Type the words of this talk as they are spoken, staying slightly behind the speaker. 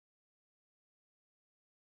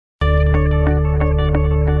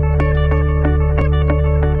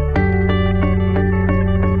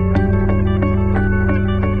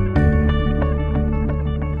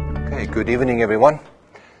Good evening, everyone.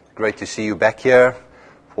 Great to see you back here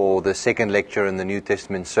for the second lecture in the New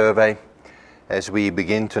Testament survey. As we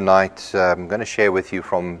begin tonight, I'm going to share with you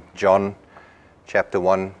from John chapter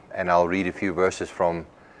 1, and I'll read a few verses from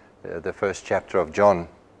the first chapter of John.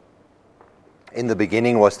 In the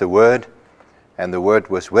beginning was the Word, and the Word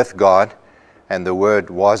was with God, and the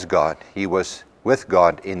Word was God. He was with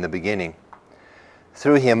God in the beginning.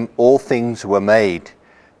 Through him all things were made.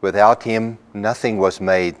 Without him nothing was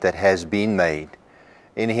made that has been made.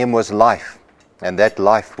 In him was life, and that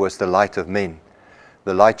life was the light of men.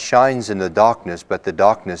 The light shines in the darkness, but the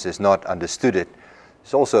darkness has not understood it.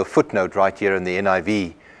 There's also a footnote right here in the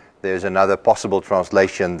NIV. There's another possible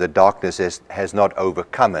translation, the darkness has not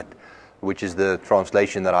overcome it, which is the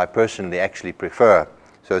translation that I personally actually prefer.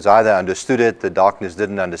 So it's either understood it, the darkness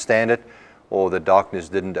didn't understand it, or the darkness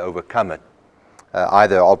didn't overcome it.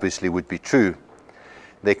 Either obviously would be true.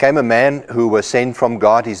 There came a man who was sent from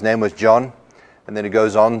God. His name was John. And then it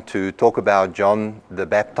goes on to talk about John the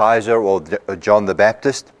Baptizer or John the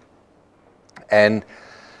Baptist. And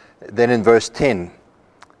then in verse 10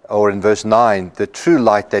 or in verse 9, the true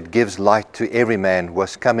light that gives light to every man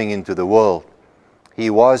was coming into the world.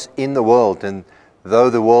 He was in the world, and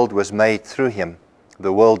though the world was made through him,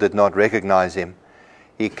 the world did not recognize him.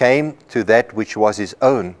 He came to that which was his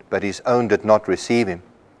own, but his own did not receive him.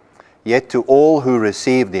 Yet to all who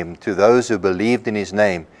received him, to those who believed in his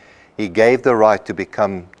name, he gave the right to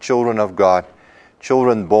become children of God,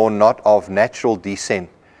 children born not of natural descent,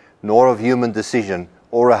 nor of human decision,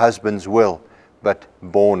 or a husband's will, but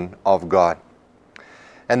born of God.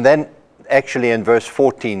 And then actually in verse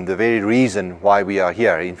 14, the very reason why we are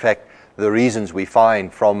here, in fact, the reasons we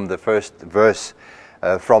find from the first verse,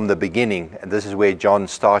 from the beginning, and this is where John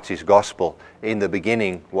starts his gospel. In the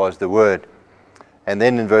beginning was the Word. And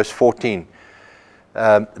then in verse 14,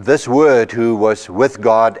 this Word who was with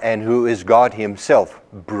God and who is God himself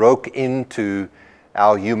broke into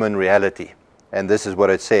our human reality. And this is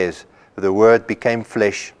what it says. The Word became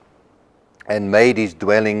flesh and made his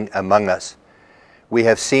dwelling among us. We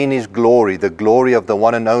have seen his glory, the glory of the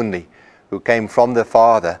one and only, who came from the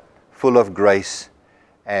Father, full of grace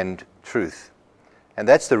and truth. And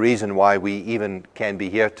that's the reason why we even can be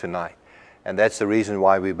here tonight. And that's the reason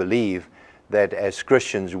why we believe that as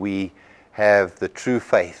Christians we have the true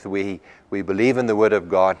faith. We believe in the Word of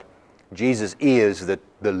God. Jesus is the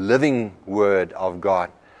living Word of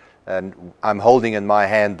God. And I'm holding in my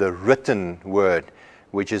hand the written Word,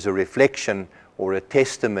 which is a reflection or a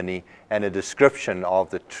testimony and a description of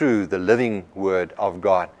the living Word of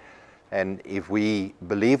God. And if we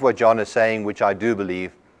believe what John is saying, which I do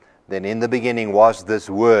believe, then in the beginning was this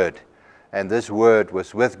Word, and this Word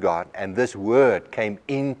was with God, and this Word came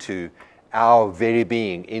into our very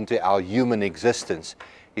being, into our human existence.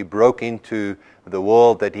 He broke into the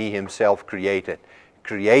world that he himself created.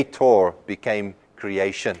 Creator became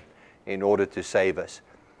creation in order to save us.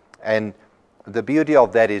 And the beauty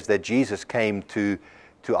of that is that Jesus came to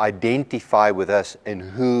identify with us in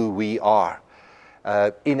who we are,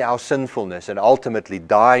 in our sinfulness, and ultimately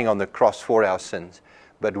dying on the cross for our sins,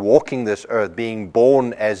 but walking this earth, being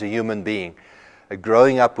born as a human being,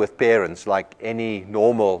 growing up with parents like any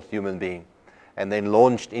normal human being, and then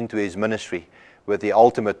launched into his ministry with the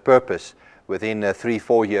ultimate purpose within a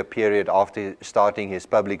 3-4 year period after starting his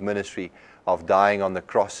public ministry of dying on the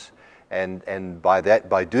cross, and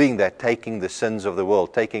by doing that, taking the sins of the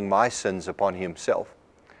world, taking my sins upon himself.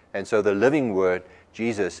 And so the living Word,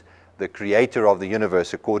 Jesus, the creator of the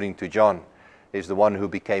universe, according to John, is the one who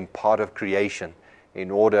became part of creation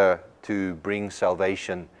in order to bring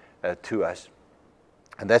salvation to us.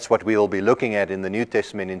 And that's what we will be looking at in the New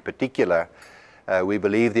Testament in particular. We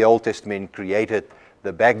believe the Old Testament created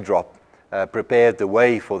the backdrop, prepared the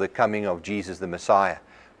way for the coming of Jesus the Messiah.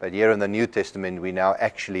 But here in the New Testament, we now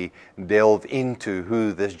actually delve into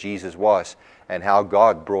who this Jesus was and how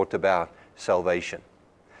God brought about salvation.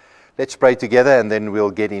 Let's pray together, and then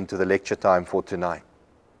we'll get into the lecture time for tonight.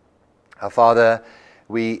 Our Father,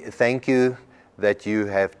 we thank you that you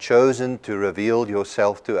have chosen to reveal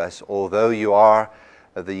yourself to us, although you are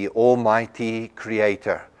the Almighty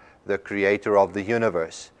Creator, the Creator of the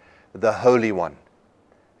universe, the Holy One.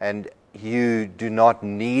 And you do not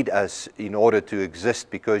need us in order to exist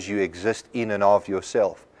because you exist in and of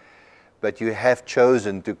yourself. But you have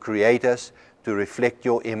chosen to create us to reflect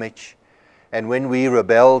your image. And when we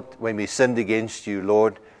rebelled, when we sinned against you,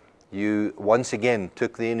 Lord, you once again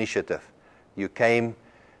took the initiative. You came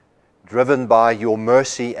driven by your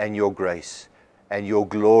mercy and your grace and your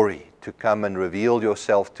glory to come and reveal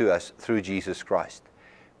yourself to us through Jesus Christ.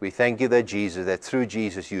 We thank you that through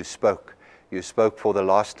Jesus you spoke. You spoke for the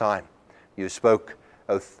last time. You spoke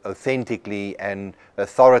authentically and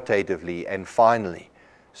authoritatively and finally,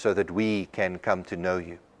 so that we can come to know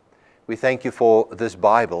you. We thank you for this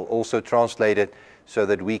Bible, also translated so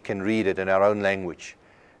that we can read it in our own language.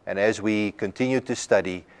 And as we continue to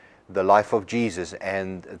study the life of Jesus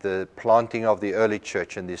and the planting of the early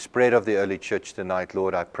church and the spread of the early church tonight,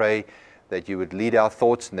 Lord, I pray that you would lead our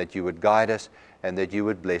thoughts and that you would guide us and that you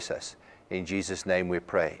would bless us. In Jesus' name we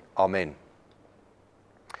pray. Amen.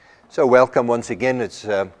 So welcome once again. It's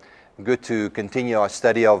good to continue our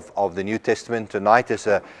study of the New Testament. Tonight is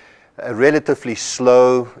a relatively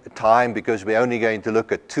slow time because we're only going to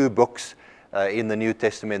look at two books in the New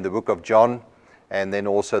Testament, the book of John and then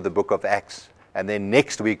also the book of Acts. And then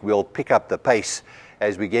next week we'll pick up the pace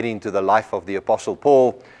as we get into the life of the Apostle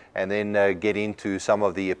Paul and then get into some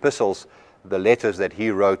of the epistles, the letters that he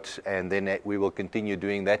wrote, and then we will continue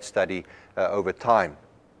doing that study over time.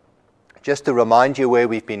 Just to remind you where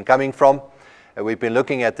we've been coming from, we've been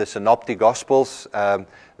looking at the Synoptic Gospels.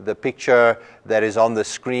 The picture that is on the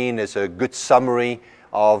screen is a good summary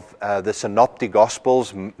of the Synoptic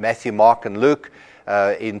Gospels, Matthew, Mark, and Luke,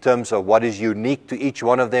 in terms of what is unique to each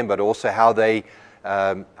one of them, but also how they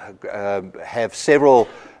have several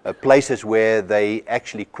places where they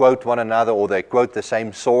actually quote one another or they quote the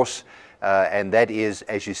same source, and that is,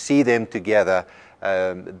 as you see them together,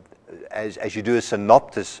 as you do a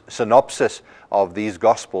synopsis of these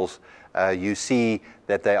Gospels, you see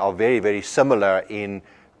that they are very, very similar in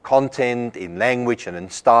content, in language, and in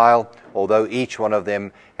style, although each one of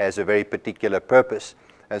them has a very particular purpose.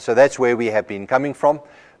 And so that's where we have been coming from.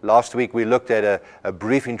 Last week we looked at a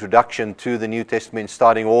brief introduction to the New Testament,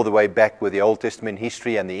 starting all the way back with the Old Testament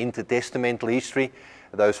history and the intertestamental history,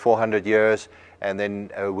 those 400 years, and then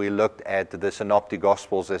we looked at the Synoptic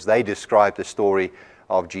Gospels as they describe the story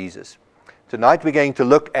of Jesus. Tonight we're going to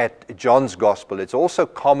look at John's Gospel. It's also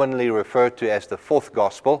commonly referred to as the fourth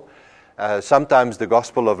Gospel, sometimes the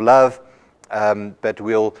Gospel of love, but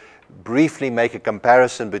we'll briefly make a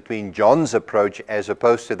comparison between John's approach as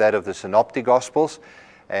opposed to that of the Synoptic Gospels.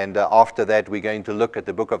 And after that, we're going to look at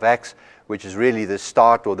the book of Acts, which is really the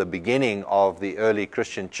start or the beginning of the early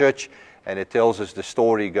Christian church. And it tells us the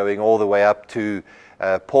story going all the way up to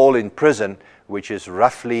Paul in prison, which is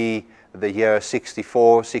roughly the year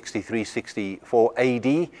 64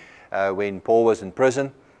 AD, when Paul was in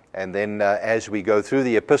prison. And then as we go through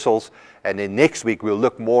the epistles, and then next week we'll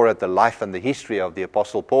look more at the life and the history of the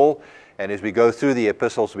Apostle Paul. And as we go through the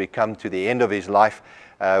epistles, we come to the end of his life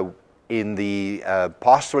in the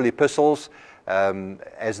pastoral epistles,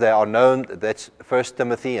 as they are known. That's 1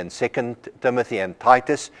 Timothy and 2 Timothy and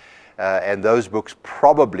Titus. And those books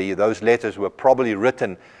those letters were probably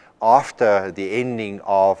written after the ending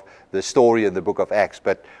of the story in the book of Acts.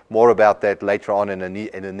 But more about that later on in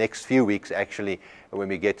the next few weeks, actually, when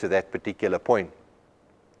we get to that particular point.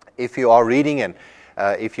 If you are reading and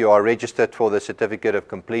if you are registered for the certificate of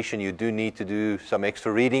completion, you do need to do some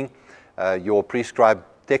extra reading, your prescribed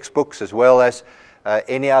textbooks, as well as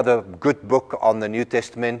any other good book on the New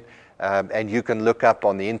Testament, and you can look up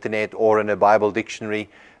on the internet or in a Bible dictionary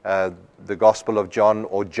the Gospel of John,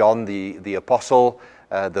 or John the Apostle,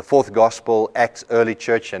 the fourth Gospel, Acts, early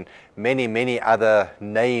church, and many, many other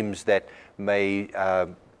names that may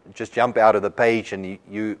just jump out of the page, and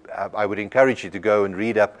I would encourage you to go and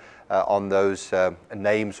read up on those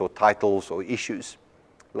names or titles or issues.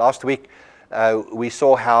 Last week we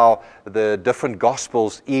saw how the different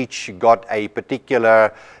Gospels each got a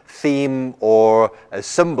particular theme or a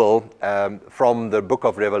symbol from the book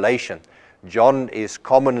of Revelation. John is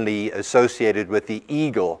commonly associated with the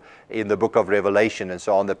eagle in the book of Revelation, and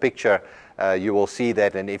so on the picture you will see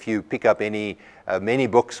that. And if you pick up many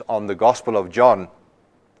books on the Gospel of John,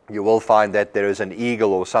 you will find that there is an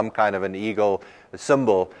eagle or some kind of an eagle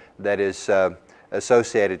symbol that is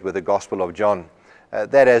associated with the Gospel of John.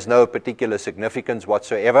 That has no particular significance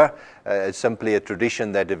whatsoever. It's simply a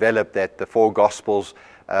tradition that developed, that the four Gospels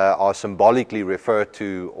are symbolically referred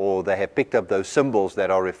to, or they have picked up those symbols that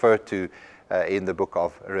are referred to in the book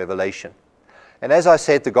of Revelation. And as I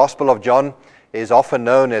said, the Gospel of John is often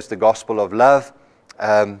known as the Gospel of love,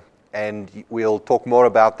 and we'll talk more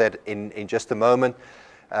about that in just a moment.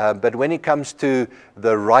 But when it comes to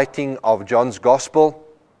the writing of John's Gospel,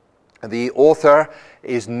 the author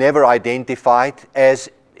is never identified, as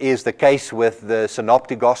is the case with the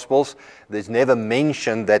Synoptic Gospels. There's never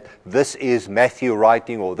mentioned that this is Matthew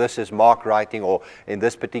writing, or this is Mark writing, or in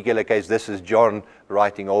this particular case, this is John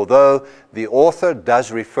writing, although the author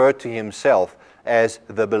does refer to himself as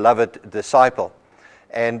the beloved disciple.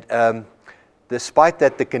 And despite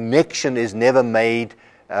that, the connection is never made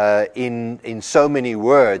in so many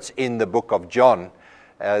words in the book of John.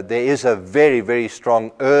 There is a very, very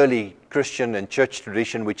strong early Christian and church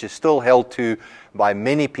tradition which is still held to by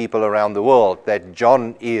many people around the world, that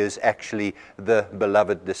John is actually the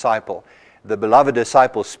beloved disciple. The beloved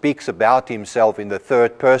disciple speaks about himself in the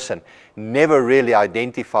third person, never really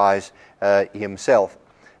identifies himself.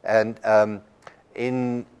 And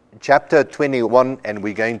in chapter 21, and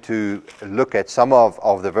we're going to look at some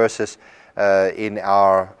of the verses in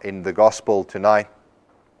the gospel tonight.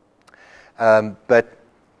 But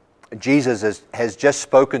Jesus has just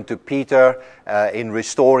spoken to Peter in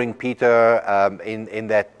restoring Peter in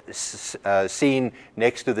that scene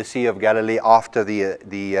next to the Sea of Galilee after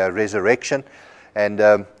the resurrection.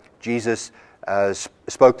 And Jesus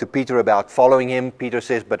spoke to Peter about following him. Peter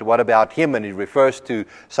says, but what about him? And he refers to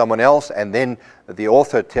someone else. And then the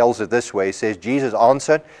author tells it this way. He says, Jesus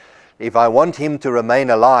answered, if I want him to remain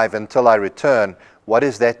alive until I return, what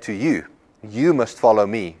is that to you? You must follow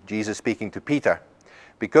me. Jesus speaking to Peter.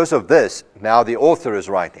 Because of this, now the author is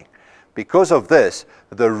writing, because of this,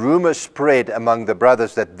 the rumor spread among the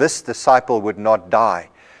brothers that this disciple would not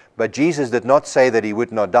die. But Jesus did not say that he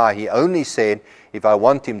would not die. He only said, if I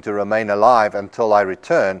want him to remain alive until I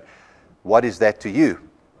return, what is that to you?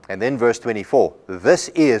 And then verse 24, this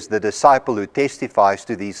is the disciple who testifies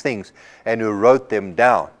to these things and who wrote them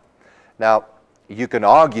down. Now, you can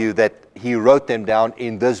argue that he wrote them down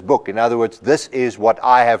in this book. In other words, this is what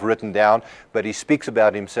I have written down, but he speaks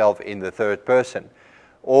about himself in the third person.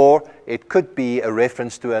 Or it could be a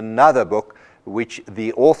reference to another book, which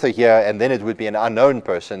the author here, and then it would be an unknown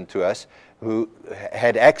person to us, who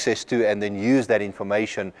had access to and then used that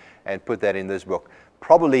information and put that in this book.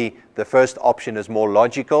 Probably the first option is more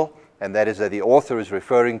logical, and that is that the author is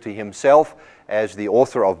referring to himself as the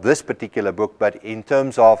author of this particular book, but in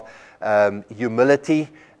terms of humility,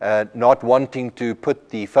 not wanting to put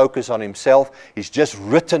the focus on himself. He's just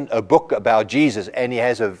written a book about Jesus, and he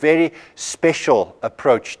has a very special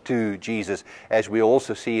approach to Jesus, as we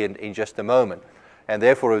also see in just a moment. And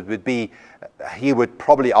therefore it would be, he would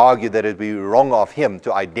probably argue that it would be wrong of him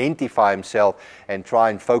to identify himself and try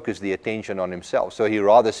and focus the attention on himself. So he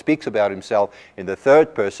rather speaks about himself in the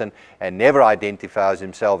third person and never identifies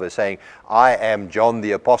himself as saying, I am John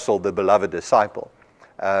the Apostle, the beloved disciple.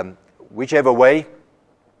 Whichever way,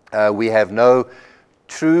 we have no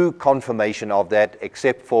true confirmation of that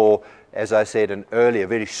except for, as I said earlier,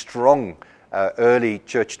 very strong early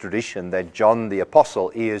church tradition that John the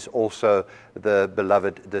Apostle is also the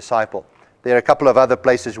beloved disciple. There are a couple of other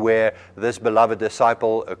places where this beloved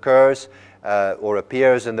disciple occurs or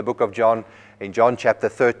appears in the book of John. In John chapter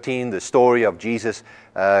 13, the story of Jesus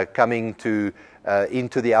coming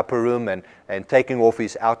into the upper room and taking off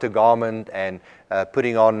his outer garment and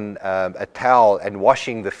putting on a towel and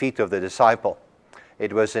washing the feet of the disciple.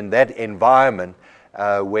 It was in that environment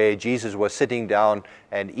where Jesus was sitting down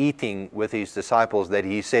and eating with his disciples that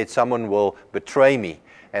he said, someone will betray me.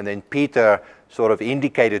 And then Peter sort of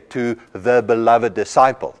indicated to the beloved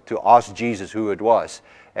disciple to ask Jesus who it was.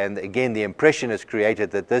 And again, the impression is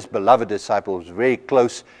created that this beloved disciple was very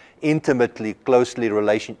close, intimately, closely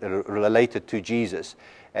related to Jesus.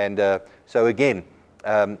 And so again,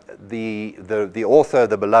 the author,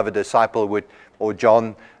 the beloved disciple, or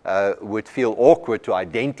John, would feel awkward to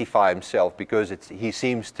identify himself because he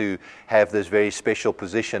seems to have this very special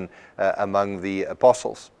position among the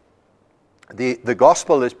apostles. The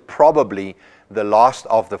gospel is probably the last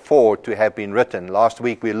of the four to have been written. Last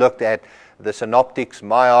week we looked at the synoptics.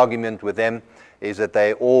 My argument with them is that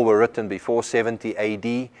they all were written before 70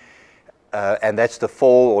 AD, and that's the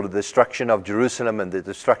fall or the destruction of Jerusalem and the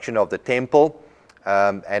destruction of the temple.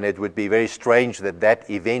 And it would be very strange that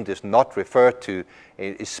event is not referred to,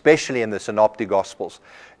 especially in the synoptic gospels.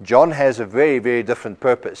 John has a very, very different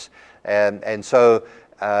purpose, and so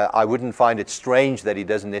I wouldn't find it strange that he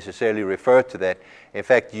doesn't necessarily refer to that. In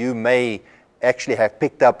fact, you may actually have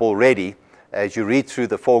picked up already as you read through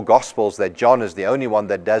the four Gospels that John is the only one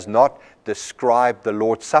that does not describe the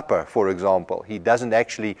Lord's Supper, for example. He doesn't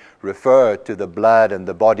actually refer to the blood and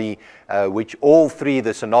the body, which all three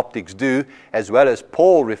the synoptics do, as well as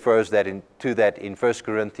Paul refers to that in 1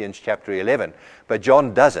 Corinthians chapter 11. But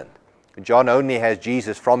John doesn't. John only has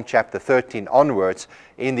Jesus from chapter 13 onwards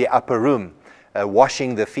in the upper room,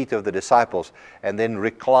 washing the feet of the disciples, and then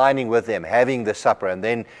reclining with them, having the supper. And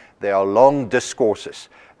then there are long discourses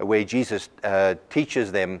where Jesus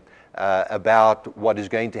teaches them about what is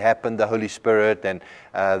going to happen, the Holy Spirit and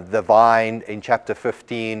the vine in chapter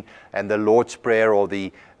 15, and the Lord's Prayer, or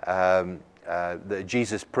the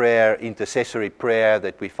Jesus prayer, intercessory prayer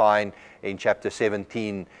that we find in chapter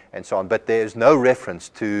 17 and so on. But there's no reference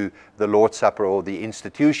to the Lord's Supper or the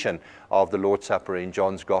institution of the Lord's Supper in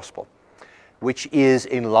John's Gospel. which is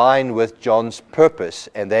in line with John's purpose,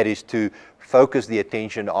 and that is to focus the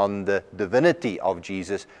attention on the divinity of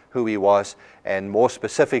Jesus, who he was, and more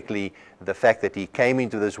specifically, the fact that he came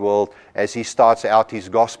into this world. As he starts out his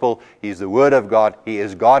gospel, he is the Word of God. He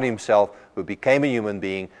is God himself, who became a human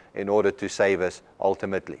being in order to save us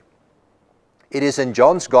ultimately. It is in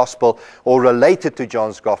John's gospel, or related to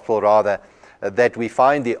John's gospel rather, that we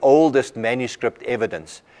find the oldest manuscript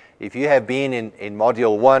evidence. If you have been in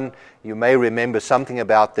Module 1, you may remember something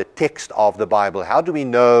about the text of the Bible. How do we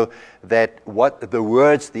know that what the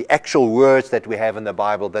words, the actual words that we have in the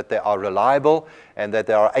Bible, that they are reliable and that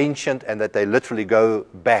they are ancient and that they literally go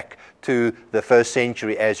back to the first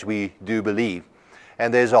century as we do believe?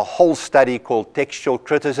 And there's a whole study called textual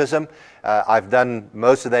criticism. I've done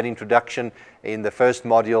most of that introduction in the first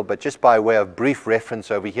module, but just by way of brief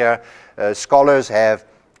reference over here, scholars have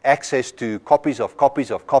access to copies of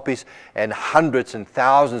copies and hundreds and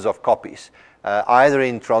thousands of copies, either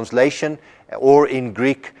in translation or in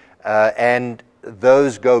Greek, and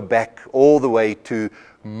those go back all the way to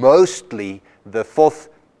mostly the 4th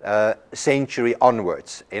century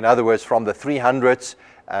onwards. In other words, from the 300s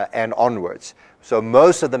and onwards. So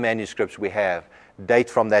most of the manuscripts we have date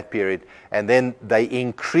from that period, and then they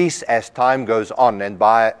increase as time goes on, and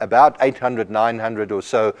by about 800, 900 or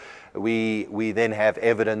so, we then have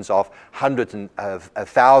evidence of hundreds and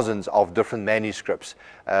thousands of different manuscripts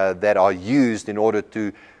that are used in order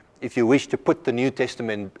to, if you wish, to put the New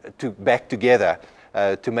Testament back together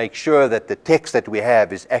to make sure that the text that we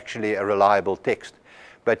have is actually a reliable text.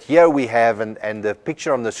 But here we have, and the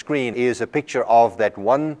picture on the screen is a picture of that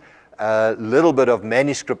one little bit of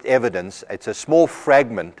manuscript evidence. It's a small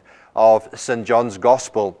fragment of St. John's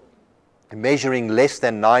Gospel, measuring less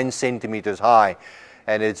than 9 centimeters high.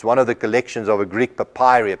 And it's one of the collections of a Greek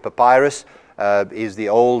papyri. Papyrus is the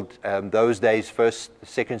old, those days, 1st,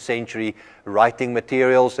 2nd century writing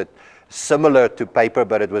materials. It's similar to paper,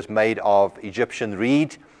 but it was made of Egyptian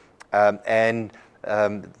reed.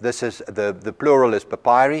 This is, the plural is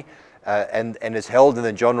papyri, and is held in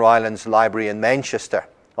the John Rylands Library in Manchester.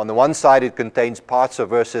 On the one side, it contains parts of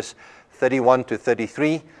verses 31 to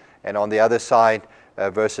 33, and on the other side,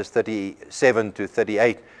 verses 37 to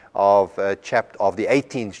 38 of the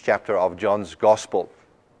 18th chapter of John's Gospel.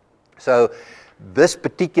 So this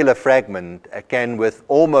particular fragment can, with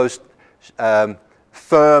almost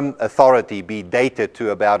firm authority, be dated to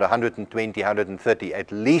about 120, 130,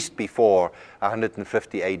 at least before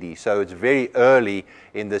 150 AD. So it's very early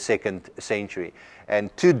in the 2nd century.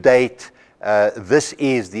 And to date, this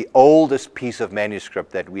is the oldest piece of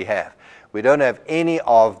manuscript that we have. We don't have any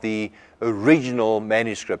of the original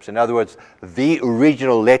manuscripts. In other words, the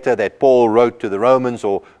original letter that Paul wrote to the Romans,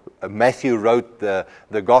 or Matthew wrote the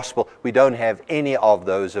Gospel, we don't have any of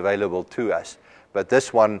those available to us. But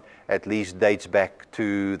this one at least dates back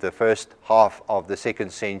to the first half of the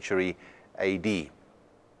 2nd century AD.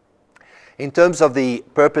 In terms of the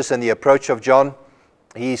purpose and the approach of John,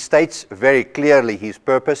 he states very clearly his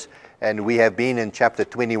purpose, and we have been in chapter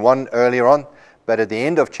 21 earlier on, but at the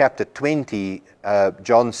end of chapter 20,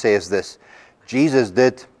 John says this: Jesus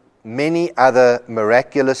did many other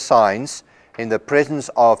miraculous signs in the presence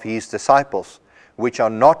of his disciples, which are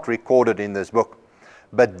not recorded in this book.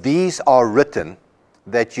 But these are written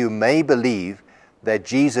that you may believe that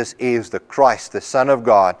Jesus is the Christ, the Son of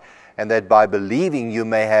God, and that by believing you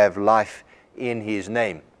may have life in his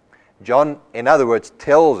name. John, in other words,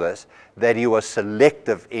 tells us that he was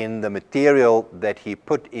selective in the material that he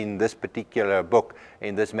put in this particular book,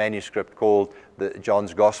 in this manuscript called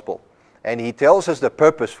John's Gospel. And he tells us the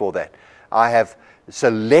purpose for that. I have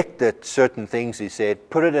selected certain things, he said,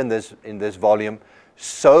 put it in this volume,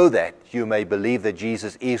 so that you may believe that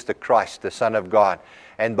Jesus is the Christ, the Son of God.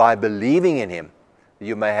 And by believing in him,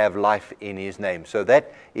 you may have life in his name. So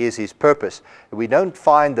that is his purpose. We don't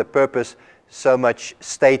find the purpose so much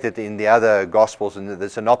stated in the other Gospels, in the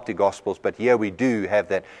Synoptic Gospels, but here we do have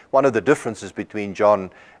that. One of the differences between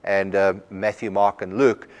John and Matthew, Mark, and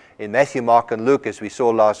Luke. In Matthew, Mark, and Luke, as we saw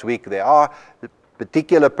last week, there are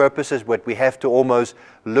particular purposes, but we have to almost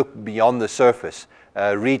look beyond the surface,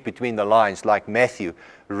 read between the lines, like Matthew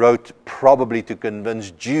wrote probably to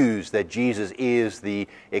convince Jews that Jesus is the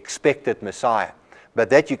expected Messiah. But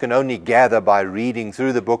that you can only gather by reading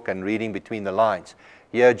through the book and reading between the lines.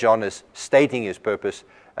 Here John is stating his purpose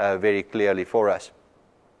very clearly for us.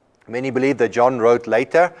 Many believe that John wrote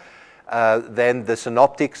later than the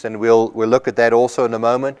Synoptics, and we'll look at that also in a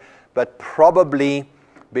moment. But probably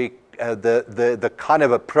the kind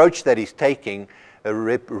of approach that he's taking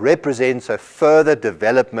represents a further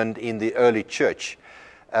development in the early church.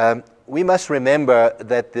 we must remember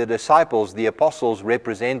that the disciples, the apostles,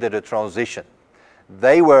 represented a transition.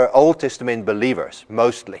 They were Old Testament believers,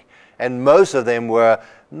 mostly. And most of them were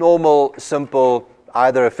normal, simple,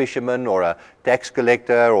 either a fisherman or a tax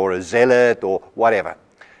collector or a zealot or whatever.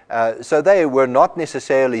 So they were not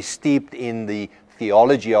necessarily steeped in the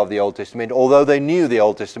theology of the Old Testament, although they knew the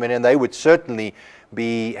Old Testament, and they would certainly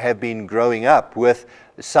have been growing up with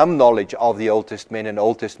some knowledge of the Old Testament and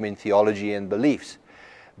Old Testament theology and beliefs.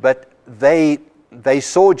 But they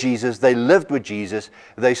saw Jesus, they lived with Jesus,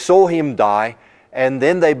 they saw him die, and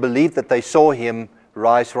then they believed that they saw him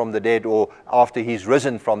rise from the dead, or after he's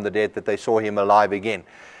risen from the dead, that they saw him alive again.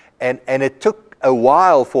 And it took a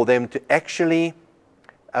while for them to actually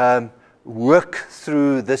work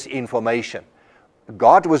through this information.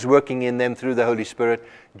 God was working in them through the Holy Spirit.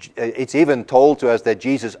 It's even told to us that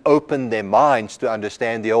Jesus opened their minds to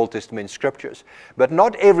understand the Old Testament scriptures. But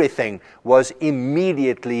not everything was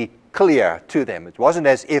immediately clear to them. It wasn't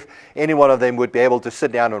as if any one of them would be able to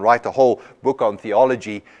sit down and write a whole book on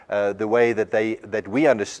theology the way that we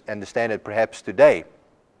understand it perhaps today.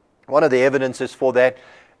 One of the evidences for that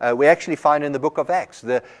we actually find in the book of Acts.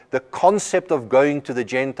 The concept of going to the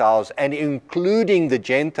Gentiles and including the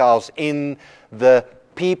Gentiles in the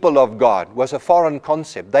people of God was a foreign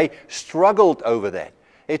concept. They struggled over that.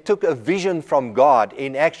 It took a vision from God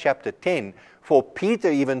in Acts chapter 10 for Peter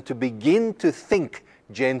even to begin to think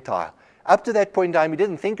Gentile. Up to that point in time, he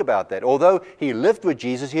didn't think about that. Although he lived with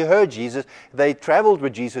Jesus, he heard Jesus, they traveled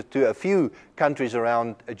with Jesus to a few countries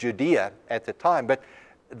around Judea at the time, but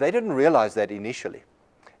they didn't realize that initially.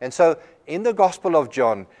 And so in the Gospel of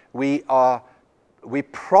John, we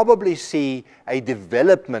probably see a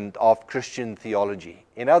development of Christian theology.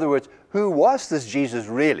 In other words, who was this Jesus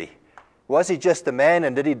really? Was he just a man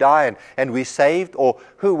and did he die and we saved? Or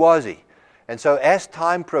who was he? And so as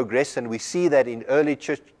time progressed, and we see that in early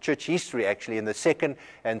church history actually, in the 2nd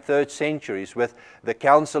and 3rd centuries with the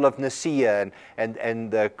Council of Nicaea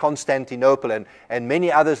and Constantinople and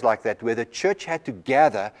many others like that, where the church had to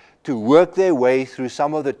gather to work their way through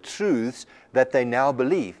some of the truths that they now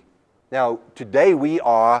believe. Now, today we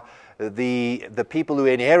are the people who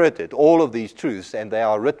inherited all of these truths, and they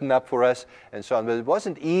are written up for us and so on. But it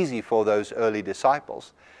wasn't easy for those early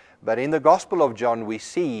disciples. But in the Gospel of John, we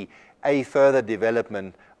see a further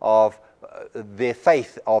development of their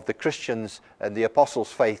faith, of the Christians and the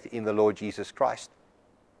apostles' faith in the Lord Jesus Christ.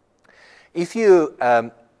 If you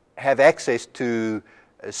have access to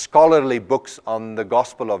scholarly books on the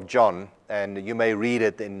Gospel of John, and you may read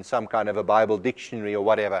it in some kind of a Bible dictionary or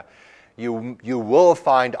whatever, you will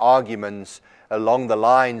find arguments along the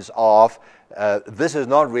lines of this is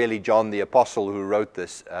not really John the Apostle who wrote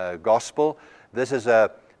this Gospel. This is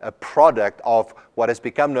a product of what has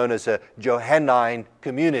become known as a Johannine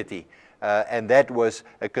community. And that was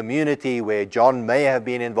a community where John may have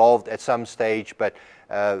been involved at some stage, but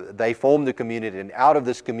they formed a community, and out of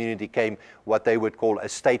this community came what they would call a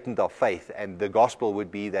statement of faith, and the gospel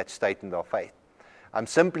would be that statement of faith. I'm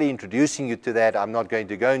simply introducing you to that. I'm not going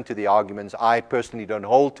to go into the arguments. I personally don't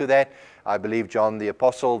hold to that. I believe John the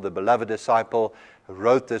Apostle, the beloved disciple,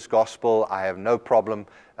 wrote this gospel. I have no problem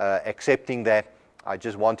accepting that. I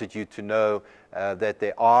just wanted you to know that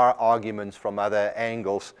there are arguments from other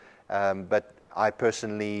angles, but I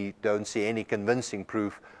personally don't see any convincing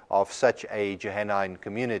proof of such a Johannine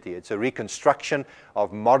community. It's a reconstruction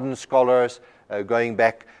of modern scholars going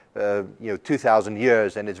back 2,000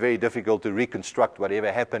 years, and it's very difficult to reconstruct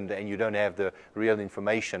whatever happened, and you don't have the real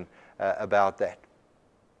information about that.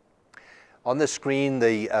 On the screen,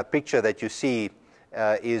 the picture that you see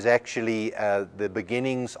is actually the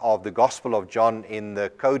beginnings of the Gospel of John in the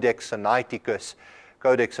Codex Sinaiticus.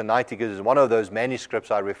 Codex Sinaiticus is one of those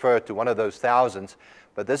manuscripts I referred to, one of those thousands,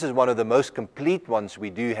 but this is one of the most complete ones we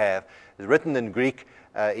do have. It's written in Greek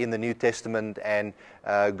in the New Testament and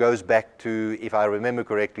goes back to, if I remember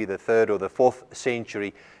correctly, the 3rd or the 4th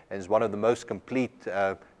century, and is one of the most complete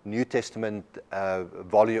New Testament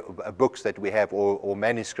books that we have, or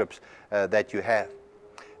manuscripts that you have.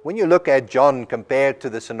 When you look at John compared to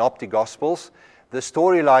the Synoptic Gospels, the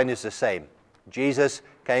storyline is the same. Jesus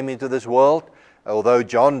came into this world, although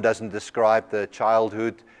John doesn't describe the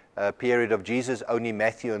childhood period of Jesus, only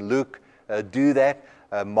Matthew and Luke do that.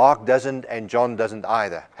 Mark doesn't, and John doesn't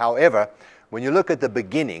either. However, when you look at the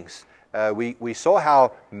beginnings, we saw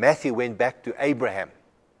how Matthew went back to Abraham.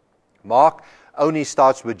 Mark only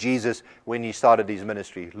starts with Jesus when he started his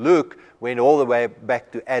ministry. Luke went all the way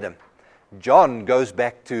back to Adam. John goes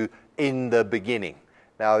back to in the beginning.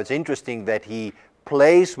 Now, it's interesting that he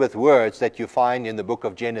plays with words that you find in the book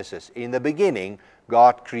of Genesis. In the beginning,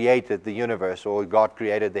 God created the universe, or God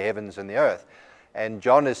created the heavens and the earth. And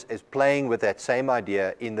John is playing with that same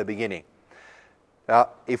idea in the beginning. Now,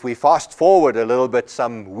 if we fast forward a little bit,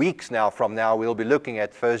 some weeks now from now, we'll be looking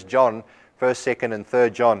at 1 John, 1st, 2nd, and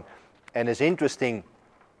 3rd John. And it's interesting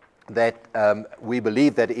that we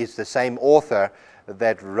believe that it's the same author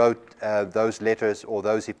that wrote those letters or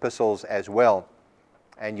those epistles as well.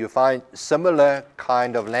 And you find similar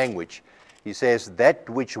kind of language. He says, that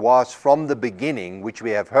which was from the beginning, which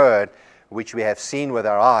we have heard, which we have seen with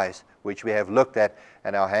our eyes, which we have looked at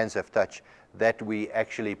and our hands have touched, that we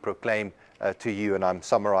actually proclaim to you, and I'm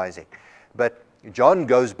summarizing. But John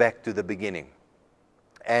goes back to the beginning.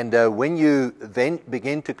 And when you then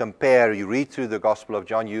begin to compare, you read through the Gospel of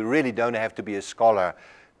John, you really don't have to be a scholar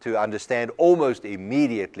to understand almost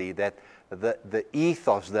immediately that the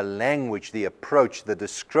ethos, the language, the approach, the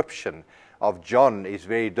description of John is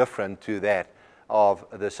very different to that of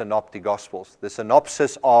the Synoptic Gospels. The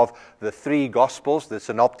synopsis of the three Gospels, the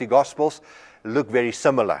Synoptic Gospels, look very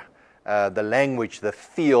similar. The language, the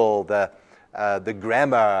feel, the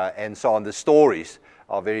grammar, and so on, the stories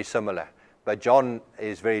are very similar. But John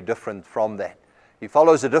is very different from that. He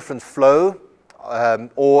follows a different flow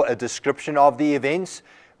or a description of the events.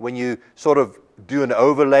 When you sort of do an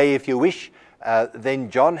overlay, if you wish, then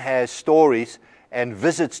John has stories and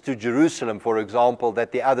visits to Jerusalem, for example,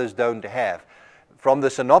 that the others don't have. From the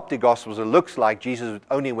Synoptic Gospels, it looks like Jesus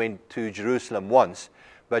only went to Jerusalem once.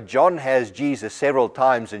 But John has Jesus several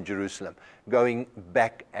times in Jerusalem, going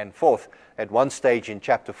back and forth. At one stage in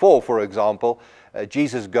chapter 4, for example,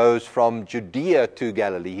 Jesus goes from Judea to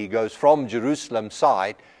Galilee. He goes from Jerusalem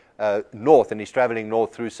side north, and he's traveling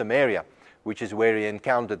north through Samaria, which is where he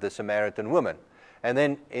encountered the Samaritan woman. And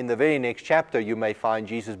then in the very next chapter, you may find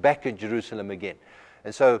Jesus back in Jerusalem again.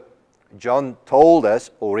 And so John told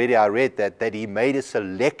us, already I read that he made a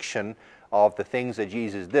selection of the things that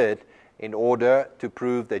Jesus did in order to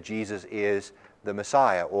prove that Jesus is the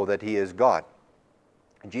Messiah, or that he is God.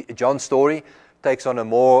 John's story takes on a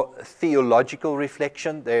more theological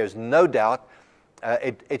reflection. There's no doubt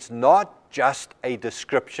it's not just a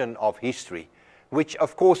description of history, which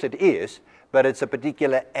of course it is, but it's a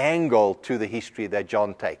particular angle to the history that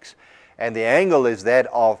John takes. And the angle is that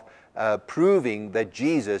of proving that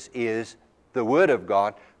Jesus is the Word of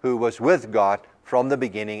God, who was with God from the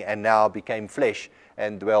beginning and now became flesh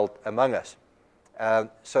and dwelt among us.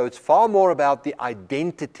 So it's far more about the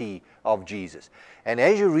identity of Jesus. And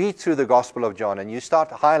as you read through the Gospel of John and you start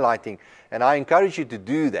highlighting, and I encourage you to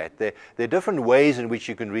do that, there are different ways in which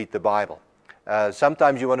you can read the Bible.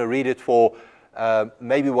 Sometimes you want to read it for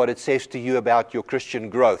maybe what it says to you about your Christian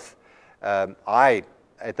growth. I,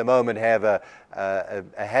 at the moment, have a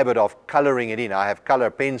habit of coloring it in. I have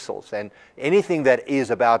color pencils, and anything that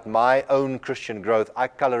is about my own Christian growth, I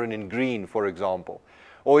color it in green, for example.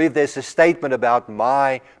 Or if there's a statement about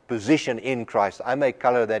my position in Christ, I may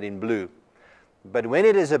color that in blue. But when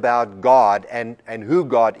it is about God and who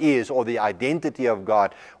God is, or the identity of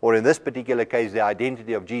God, or in this particular case, the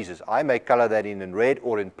identity of Jesus, I may color that in red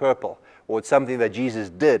or in purple. Or it's something that Jesus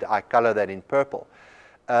did, I color that in purple.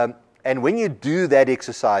 And when you do that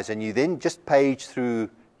exercise, and you then just page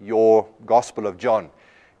through your Gospel of John,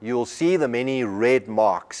 you'll see the many red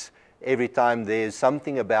marks every time there's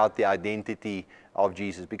something about the identity of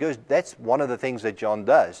Jesus, because that's one of the things that John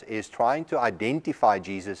does, is trying to identify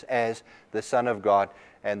Jesus as the Son of God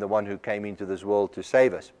and the one who came into this world to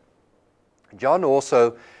save us. John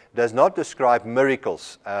also does not describe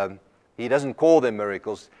miracles. He doesn't call them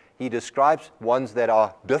miracles. He describes ones that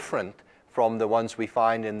are different from the ones we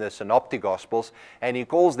find in the Synoptic Gospels, and he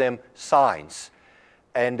calls them signs.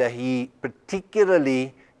 And he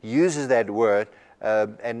particularly uses that word,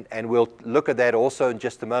 and we'll look at that also in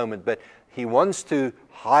just a moment, but he wants to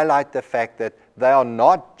highlight the fact that they are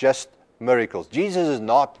not just miracles. Jesus is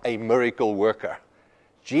not a miracle worker.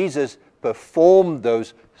 Jesus performed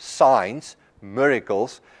those signs,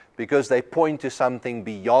 miracles, because they point to something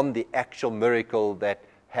beyond the actual miracle that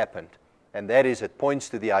happened. And that is, it points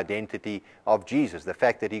to the identity of Jesus, the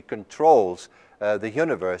fact that he controls the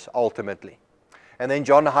universe ultimately. And then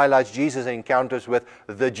John highlights Jesus' encounters with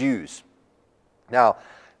the Jews. Now,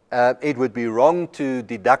 it would be wrong to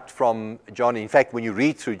deduct from John. In fact, when you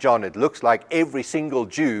read through John, it looks like every single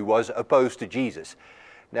Jew was opposed to Jesus.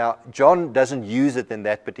 Now, John doesn't use it in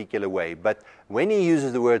that particular way, but when he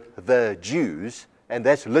uses the word the Jews, and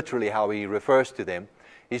that's literally how he refers to them,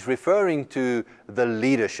 he's referring to the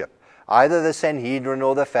leadership, either the Sanhedrin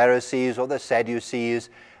or the Pharisees or the Sadducees,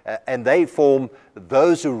 and they form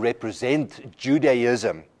those who represent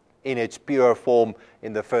Judaism in its pure form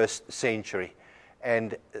in the first century.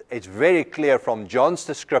 And it's very clear from John's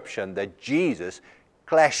description that Jesus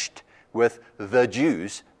clashed with the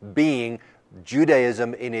Jews, being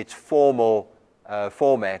Judaism in its formal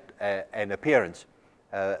format and appearance,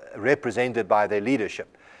 represented by their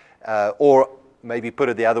leadership. Or maybe put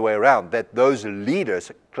it the other way around, that those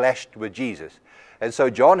leaders clashed with Jesus. And so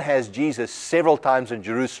John has Jesus several times in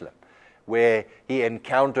Jerusalem, where he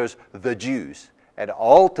encounters the Jews. And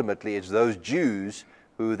ultimately, it's those Jews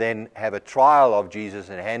who then have a trial of Jesus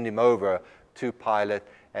and hand him over to Pilate,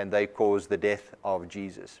 and they cause the death of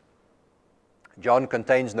Jesus. John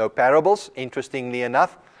contains no parables, interestingly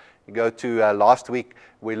enough. You go to last week,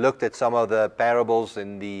 we looked at some of the parables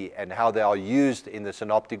and how they are used in the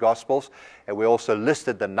Synoptic Gospels, and we also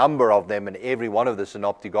listed the number of them in every one of the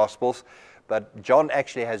Synoptic Gospels. But John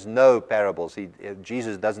actually has no parables.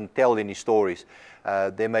 Jesus doesn't tell any stories.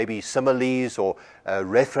 There may be similes or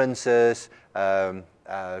references,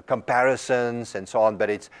 comparisons, and so on,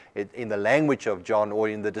 but in the language of John or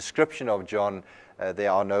in the description of John,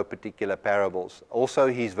 there are no particular parables. Also,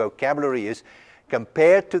 his vocabulary is,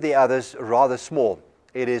 compared to the others, rather small.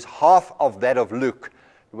 It is half of that of Luke.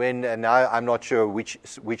 And I'm not sure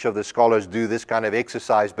which of the scholars do this kind of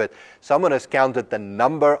exercise, but someone has counted the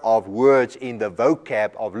number of words in the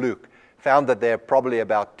vocab of Luke, found that there are probably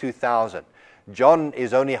about 2,000. John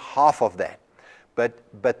is only half of that.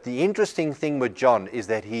 But the interesting thing with John is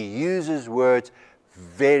that he uses words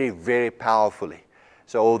very, very powerfully.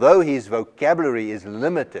 So although his vocabulary is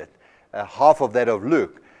limited, half of that of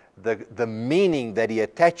Luke, the meaning that he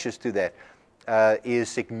attaches to that is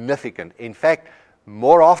significant. In fact,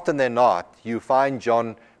 more often than not, you find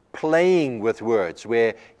John playing with words,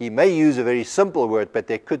 where he may use a very simple word, but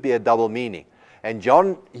there could be a double meaning. And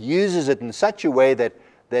John uses it in such a way that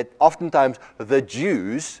oftentimes the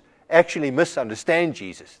Jews actually misunderstand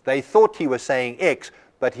Jesus. They thought he was saying X,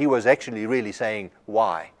 but he was actually really saying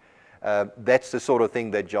Y. That's the sort of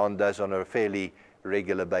thing that John does on a fairly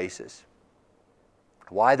regular basis.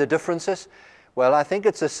 Why the differences? Well, I think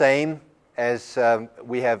it's the same as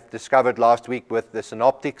we have discovered last week with the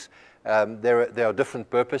Synoptics. There are different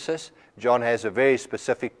purposes. John has a very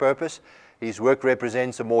specific purpose. His work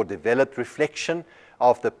represents a more developed reflection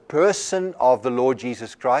of the person of the Lord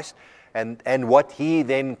Jesus Christ and what he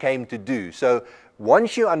then came to do. So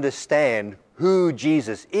once you understand who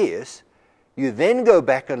Jesus is, you then go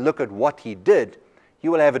back and look at what he did,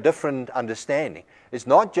 you will have a different understanding. It's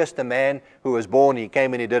not just a man who was born, he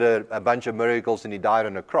came and he did a bunch of miracles and he died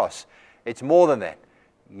on a cross. It's more than that.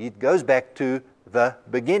 It goes back to the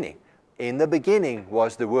beginning. In the beginning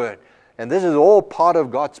was the Word. And this is all part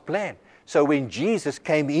of God's plan. So when Jesus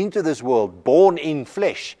came into this world, born in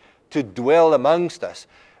flesh, to dwell amongst us,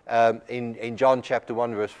 in John chapter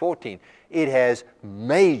 1, verse 14, it has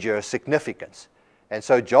major significance. And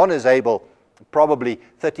so John is able, probably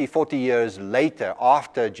 30, 40 years later,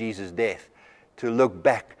 after Jesus' death, to look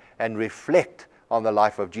back and reflect on the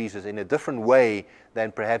life of Jesus in a different way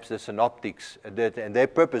than perhaps the Synoptics did. And their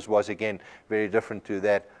purpose was, again, very different to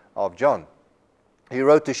that of John. He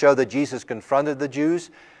wrote to show that Jesus confronted the Jews.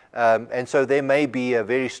 And so there may be a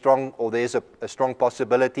very strong, or there's a strong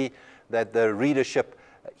possibility that the readership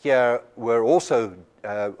here were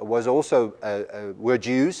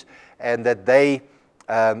Jews, and that they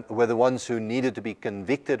were the ones who needed to be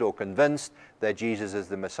convicted or convinced that Jesus is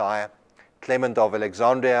the Messiah. Clement of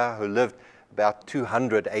Alexandria, who lived about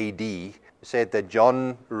 200 AD, said that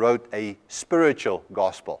John wrote a spiritual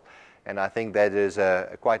gospel. And I think that is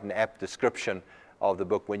quite an apt description of the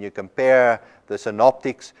book. When you compare the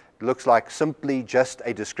Synoptics, it looks like simply just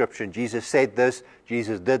a description. Jesus said this,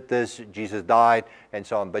 Jesus did this, Jesus died, and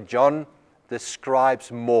so on. But John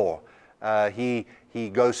describes more. He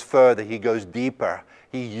goes further, he goes deeper.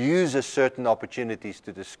 He uses certain opportunities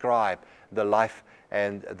to describe the life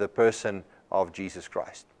and the person of Jesus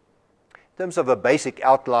Christ. In terms of a basic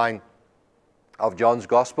outline of John's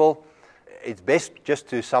Gospel, it's best just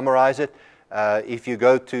to summarize it. If you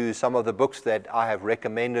go to some of the books that I have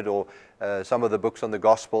recommended, or some of the books on the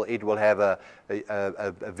Gospel, it will have a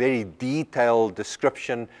very detailed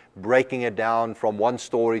description, breaking it down from one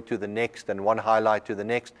story to the next and one highlight to the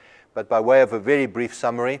next. But by way of a very brief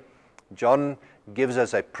summary, John gives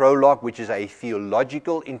us a prologue, which is a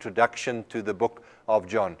theological introduction to the book of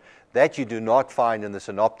John. That you do not find in the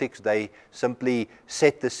Synoptics. They simply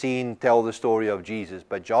set the scene, tell the story of Jesus.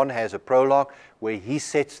 But John has a prologue where he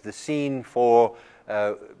sets the scene for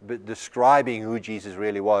describing who Jesus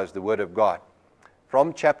really was, the Word of God.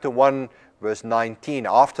 From chapter 1, verse 19,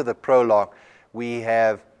 after the prologue, we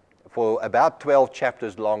have, for about 12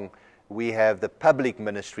 chapters long, we have the public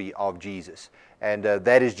ministry of Jesus. And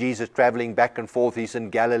that is Jesus traveling back and forth. He's in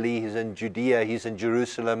Galilee, he's in Judea, he's in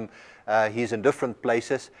Jerusalem, he's in different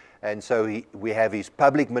places. And so we have his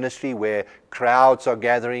public ministry where crowds are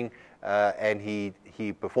gathering and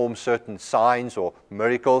he performs certain signs or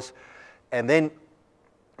miracles. And then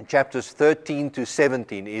chapters 13 to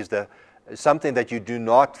 17 is something that you do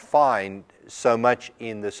not find so much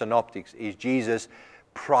in the synoptics, is Jesus'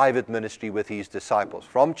 private ministry with his disciples.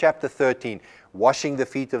 From chapter 13, washing the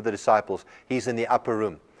feet of the disciples, he's in the upper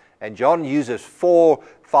room. And John uses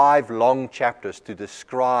 4-5 long chapters to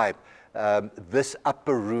describe this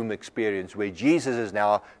upper room experience where Jesus is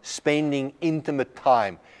now spending intimate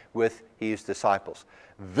time with his disciples.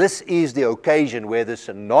 This is the occasion where the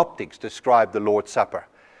synoptics describe the Lord's Supper.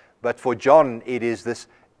 But for John, it is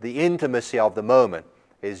the intimacy of the moment,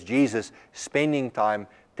 is Jesus spending time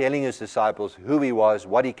telling his disciples who he was,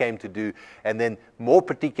 what he came to do, and then more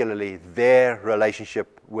particularly their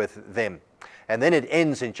relationship with them. And then it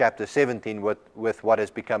ends in chapter 17 with what has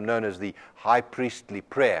become known as the high priestly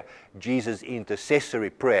prayer, Jesus' intercessory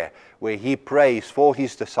prayer, where he prays for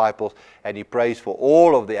his disciples and he prays for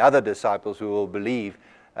all of the other disciples who will believe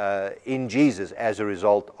in Jesus as a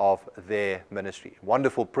result of their ministry.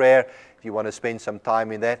 Wonderful prayer if you want to spend some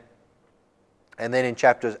time in that. And then in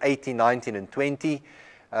chapters 18, 19, and 20,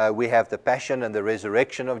 we have the passion and the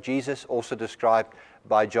resurrection of Jesus, also described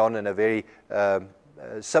by John in a very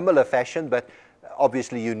similar fashion, but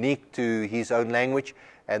obviously unique to his own language.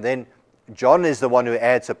 And then John is the one who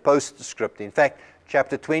adds a postscript. In fact,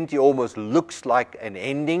 chapter 20 almost looks like an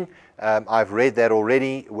ending. I've read that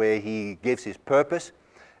already, where he gives his purpose.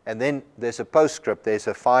 And then there's a postscript. There's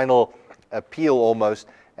a final appeal almost.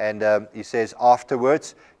 And he says,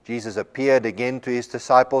 afterwards, Jesus appeared again to his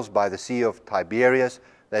disciples by the Sea of Tiberias.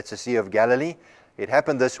 That's the Sea of Galilee. It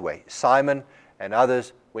happened this way. Simon and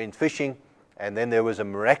others went fishing, and then there was a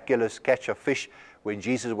miraculous catch of fish when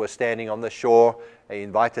Jesus was standing on the shore. He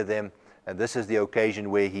invited them, and this is the occasion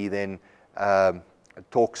where he then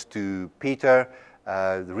talks to Peter,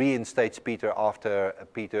 reinstates Peter after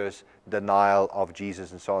Peter's denial of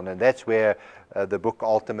Jesus and so on. And that's where the book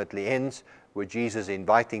ultimately ends, with Jesus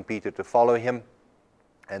inviting Peter to follow him.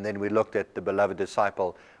 And then we looked at the beloved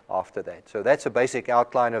disciple after that. So that's a basic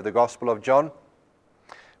outline of the Gospel of John.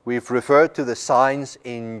 We've referred to the signs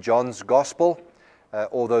in John's Gospel,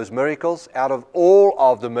 all those miracles. Out of all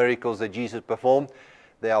of the miracles that Jesus performed,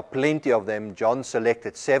 there are plenty of them. John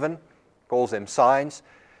selected 7, calls them signs,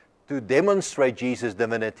 to demonstrate Jesus'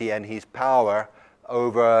 divinity and his power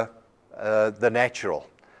over the natural.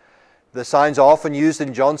 The signs are often used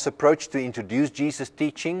in John's approach to introduce Jesus'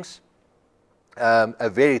 teachings. A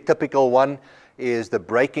very typical one is the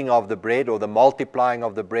breaking of the bread or the multiplying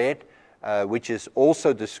of the bread, which is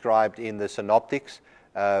also described in the synoptics,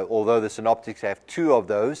 although the synoptics have 2 of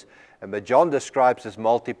those. But John describes this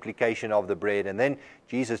multiplication of the bread. And then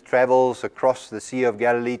Jesus travels across the Sea of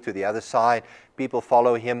Galilee to the other side. People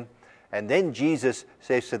follow him. And then Jesus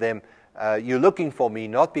says to them, you're looking for me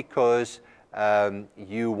not because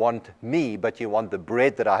you want me, but you want the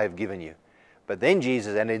bread that I have given you. But then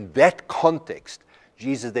Jesus, and in that context,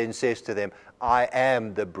 Jesus then says to them, I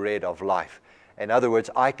am the bread of life. In other words,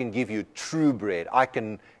 I can give you true bread. I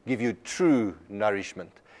can give you true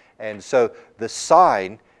nourishment. And so the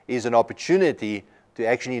sign is an opportunity to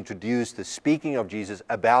actually introduce the speaking of Jesus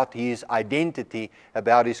about his identity,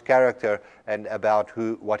 about his character, and about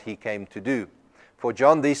what he came to do. For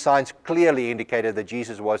John, these signs clearly indicated that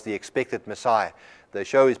Jesus was the expected Messiah. They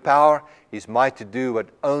show his power, his might to do what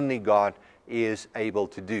only God is able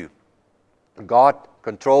to do. God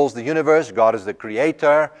controls the universe. God is the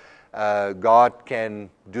creator. God can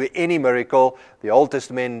do any miracle. The Old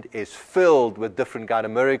Testament is filled with different kind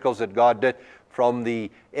of miracles that God did, from the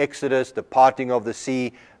Exodus, the parting of the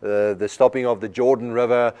sea, the stopping of the Jordan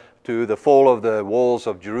River, to the fall of the walls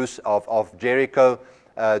of Jericho,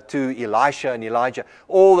 to Elisha and Elijah.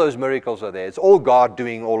 All those miracles are there. It's all God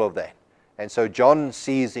doing all of that. And so John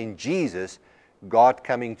sees in Jesus God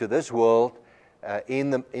coming to this world in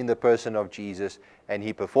the person of Jesus, and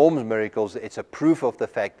he performs miracles. It's a proof of the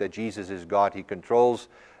fact that Jesus is God. He controls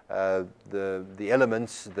the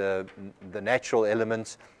elements, the natural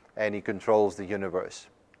elements, and he controls the universe.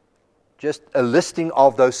 Just a listing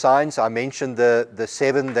of those signs. I mentioned the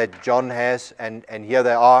 7 that John has, and here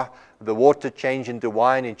they are. The water changed into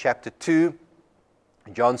wine in chapter 2.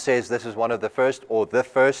 John says this is one of the first, or the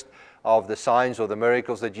first, of the signs or the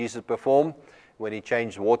miracles that Jesus performed when he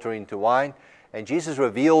changed water into wine. And Jesus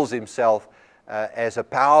reveals himself as a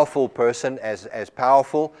powerful person, as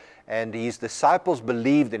powerful, and his disciples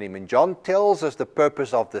believed in him. And John tells us the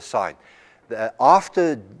purpose of the sign.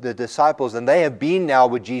 After the disciples, and they have been now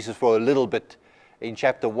with Jesus for a little bit. In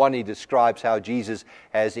chapter 1, he describes how Jesus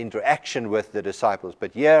has interaction with the disciples.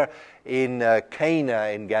 But here in Cana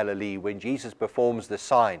in Galilee, when Jesus performs the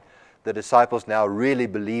sign, the disciples now really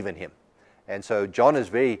believe in him. And so John is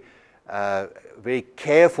very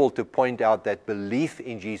careful to point out that belief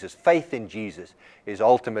in Jesus, faith in Jesus, is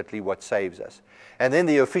ultimately what saves us. And then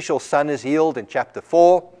the official son is healed in chapter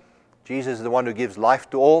 4. Jesus is the one who gives life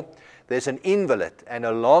to all. There's an invalid and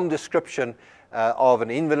a long description of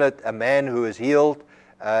an invalid, a man who is healed,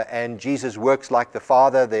 and Jesus works like the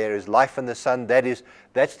Father. There is life in the Son.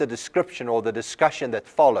 That's the description or the discussion that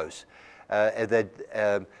follows.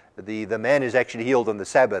 The man is actually healed on the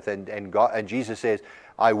Sabbath, and Jesus says,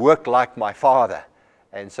 I work like my Father.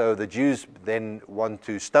 And so the Jews then want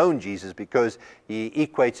to stone Jesus because he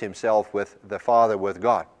equates himself with the Father, with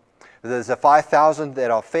God. There's the 5,000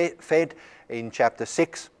 that are fed in chapter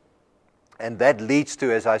 6. And that leads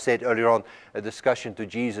to, as I said earlier on, a discussion to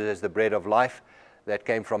Jesus as the bread of life that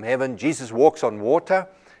came from heaven. Jesus walks on water.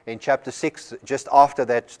 In chapter 6, just after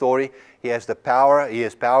that story, he has the power. He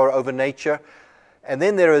has power over nature. And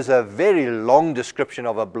then there is a very long description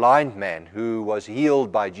of a blind man who was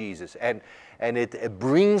healed by Jesus. And it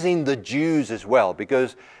brings in the Jews as well,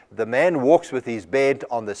 because the man walks with his bed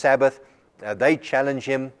on the Sabbath. They challenge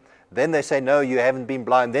him. Then they say, no, you haven't been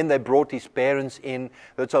blind. Then they brought his parents in.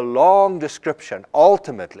 It's a long description,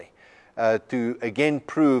 ultimately, to again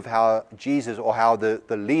prove how Jesus, or how the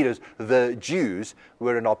leaders, the Jews,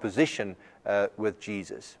 were in opposition with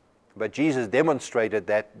Jesus. But Jesus demonstrated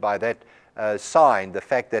that by that sign, the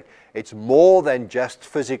fact that it's more than just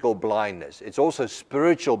physical blindness. It's also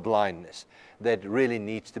spiritual blindness that really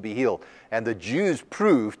needs to be healed. And the Jews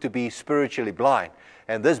proved to be spiritually blind.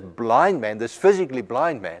 And this blind man, this physically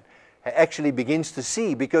blind man, actually begins to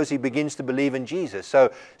see because he begins to believe in Jesus.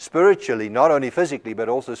 So spiritually, not only physically, but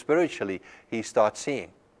also spiritually, he starts seeing.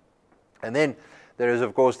 And then there is,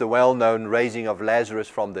 of course, the well-known raising of Lazarus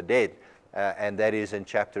from the dead, and that is in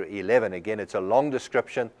chapter 11. Again, it's a long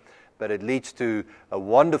description, but it leads to a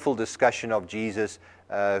wonderful discussion of Jesus,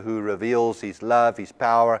 who reveals his love, his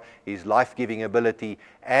power, his life-giving ability,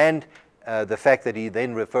 and the fact that he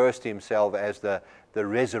then refers to himself as the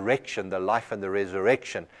resurrection, the life and the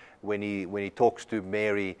resurrection, when he talks to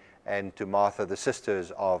Mary and to Martha, the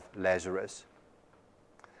sisters of Lazarus.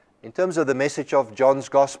 In terms of the message of John's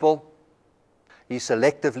Gospel, he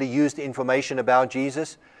selectively used information about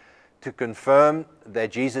Jesus to confirm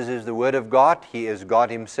that Jesus is the Word of God. He is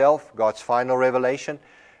God himself, God's final revelation.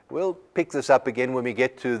 We'll pick this up again when we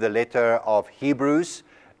get to the letter of Hebrews,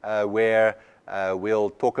 where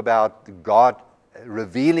we'll talk about God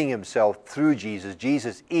revealing himself through Jesus.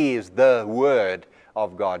 Jesus is the Word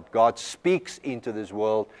of God. God speaks into this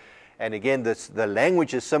world. And again, the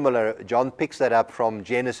language is similar. John picks that up from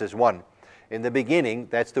Genesis 1. In the beginning,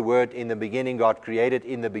 that's the word, in the beginning God created,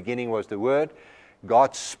 in the beginning was the Word.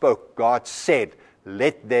 God spoke, God said,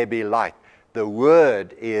 let there be light. The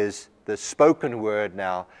Word is the spoken word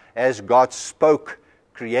now. As God spoke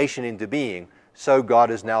creation into being, so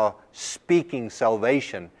God is now speaking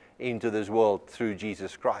salvation into this world through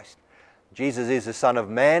Jesus Christ. Jesus is the Son of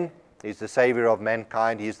Man. He's the Savior of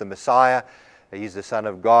mankind. He's the Messiah. He's the Son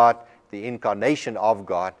of God, the incarnation of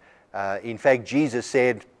God. In fact, Jesus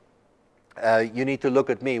said, you need to look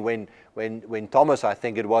at me. When Thomas, I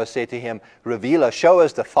think it was, said to him, reveal us, show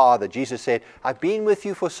us the Father, Jesus said, I've been with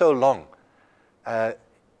you for so long. And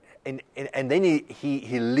then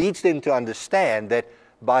he leads them to understand that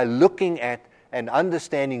by looking at and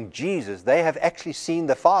understanding Jesus, they have actually seen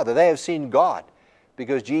the Father. They have seen God,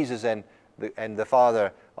 because Jesus and the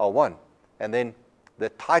Father are one. And then the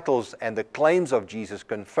titles and the claims of Jesus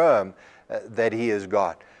confirm that he is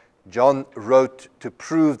God. John wrote to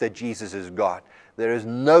prove that Jesus is God. There is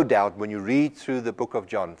no doubt when you read through the book of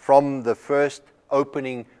John, from the first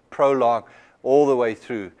opening prologue all the way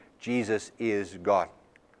through, Jesus is God.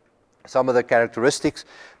 Some of the characteristics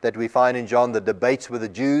that we find in John, the debates with the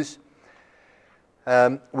Jews.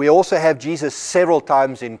 We also have Jesus several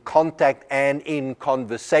times in contact and in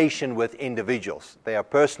conversation with individuals. They are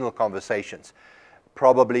personal conversations.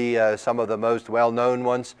 Probably some of the most well-known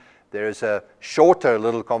ones. There's a shorter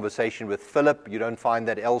little conversation with Philip. You don't find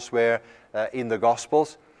that elsewhere in the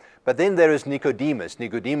Gospels. But then there is Nicodemus.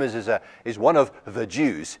 Nicodemus is one of the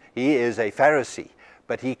Jews. He is a Pharisee.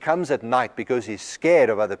 But he comes at night because he's scared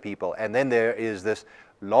of other people. And then there is this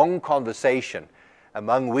long conversation,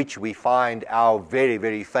 among which we find our very,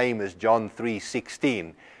 very famous John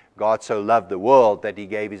 3:16. God so loved the world that he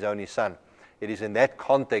gave his only Son. It is in that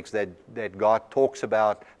context that God talks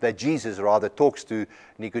about, that Jesus rather talks to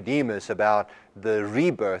Nicodemus about the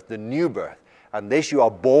rebirth, the new birth. Unless you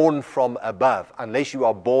are born from above, unless you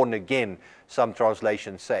are born again, some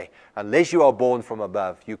translations say. Unless you are born from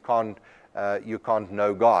above, you can't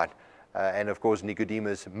know God. And of course,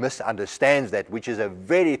 Nicodemus misunderstands that, which is a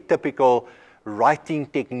very typical writing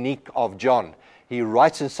technique of John. He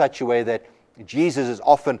writes in such a way that Jesus is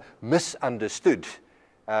often misunderstood.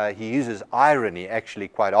 He uses irony, actually,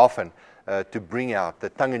 quite often to bring out the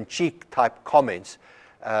tongue-in-cheek type comments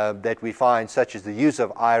that we find, such as the use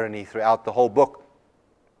of irony throughout the whole book.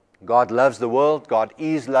 God loves the world. God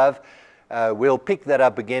is love. We'll pick that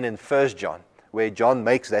up again in 1 John, where John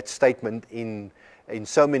makes that statement in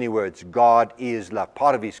so many words. God is love.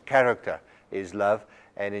 Part of his character is love.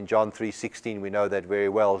 And in John 3:16, we know that very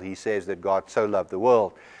well. He says that God so loved the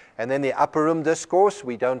world. And then the upper room discourse,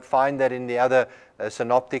 we don't find that in the other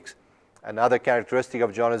synoptics. Another characteristic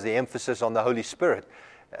of John is the emphasis on the Holy Spirit.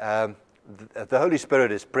 The Holy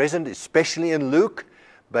Spirit is present, especially in Luke,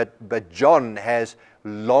 but John has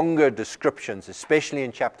longer descriptions, especially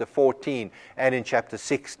in chapter 14 and in chapter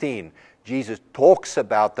 16. Jesus talks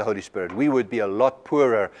about the Holy Spirit. We would be a lot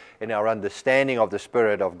poorer in our understanding of the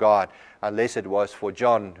Spirit of God unless it was for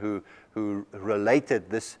John who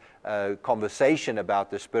related this conversation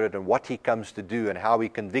about the Spirit and what he comes to do and how he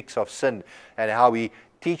convicts of sin and how he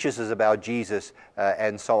teaches us about Jesus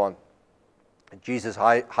and so on. Jesus'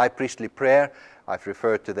 high priestly prayer, I've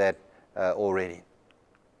referred to that already.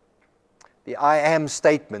 The I am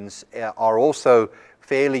statements are also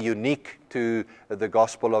fairly unique to the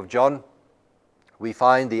Gospel of John. We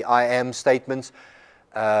find the I am statements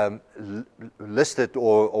listed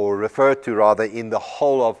or referred to rather in the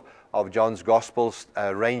whole of John's Gospels,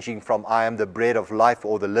 ranging from I am the bread of life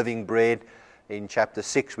or the living bread. In chapter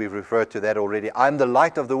 6, we've referred to that already. I am the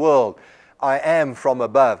light of the world. I am from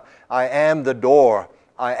above. I am the door.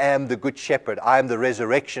 I am the good shepherd. I am the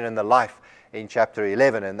resurrection and the life in chapter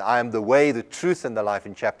 11. And I am the way, the truth, and the life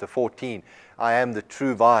in chapter 14. I am the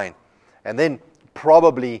true vine. And then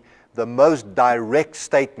probably the most direct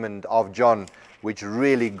statement of John, which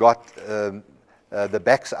really got the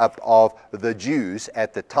backs up of the Jews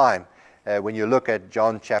at the time. When you look at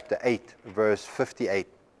John chapter 8, verse 58.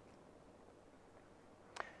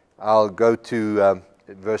 I'll go to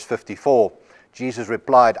verse 54. Jesus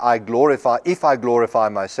replied, if I glorify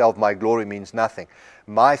myself, my glory means nothing.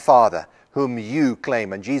 My Father, whom you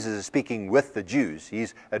claim, and Jesus is speaking with the Jews.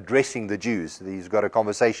 He's addressing the Jews. He's got a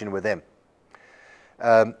conversation with them.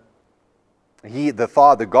 The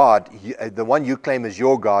Father, God, the one you claim as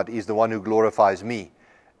your God, is the one who glorifies me.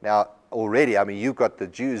 Now, already, you've got the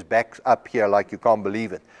Jews back up here like you can't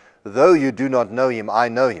believe it. Though you do not know him, I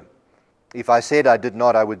know him. If I said I did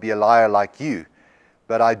not, I would be a liar like you.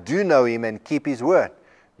 But I do know him and keep his word.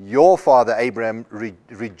 Your father Abraham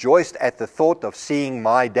rejoiced at the thought of seeing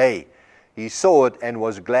my day. He saw it and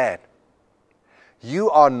was glad. You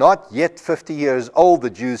are not yet 50 years old, the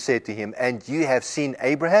Jews said to him, and you have seen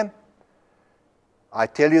Abraham? I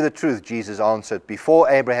tell you the truth, Jesus answered, before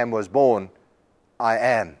Abraham was born, I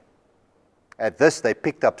am. At this they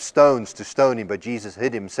picked up stones to stone him, but Jesus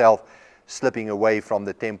hid himself, slipping away from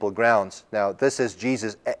the temple grounds. Now, this is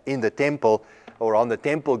Jesus in the temple or on the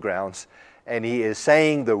temple grounds, and he is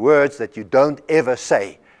saying the words that you don't ever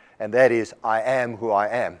say, and that is, I am who I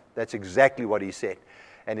am. That's exactly what he said.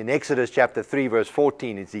 And in Exodus chapter 3, verse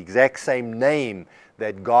 14, it's the exact same name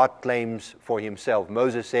that God claims for himself.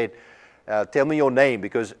 Moses said, tell me your name,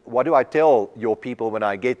 because what do I tell your people when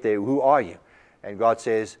I get there? Who are you? And God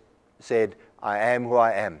said, I am who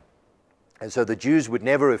I am. And so the Jews would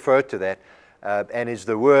never refer to that. And it's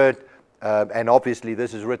the word, and obviously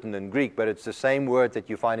this is written in Greek, but it's the same word that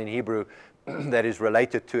you find in Hebrew that is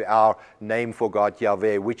related to our name for God,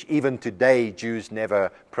 Yahweh, which even today Jews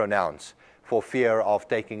never pronounce for fear of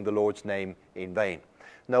taking the Lord's name in vain.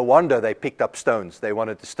 No wonder they picked up stones. They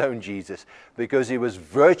wanted to stone Jesus because he was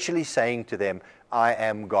virtually saying to them, I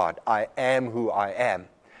am God. I am who I am.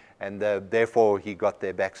 And therefore he got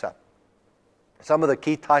their backs up. Some of the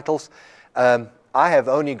key titles. I have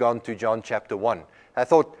only gone to John chapter 1. I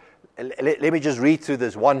thought, let me just read through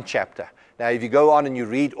this one chapter. Now, if you go on and you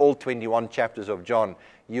read all 21 chapters of John,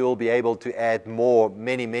 you will be able to add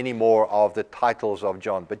many, many more of the titles of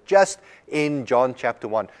John. But just in John chapter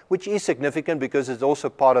 1, which is significant because it's also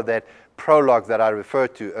part of that prologue that I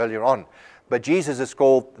referred to earlier on. But Jesus is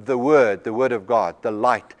called the Word of God, the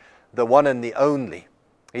light, the one and the only.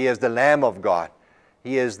 He is the Lamb of God.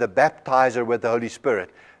 He is the baptizer with the Holy Spirit.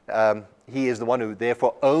 He is the one who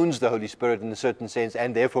therefore owns the Holy Spirit in a certain sense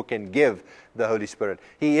and therefore can give the Holy Spirit.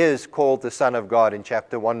 He is called the Son of God in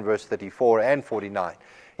chapter 1, verse 34 and 49.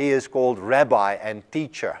 He is called Rabbi and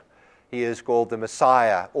Teacher. He is called the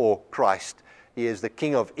Messiah or Christ. He is the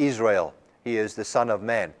King of Israel. He is the Son of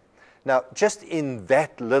Man. Now, just in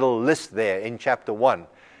that little list there in chapter 1,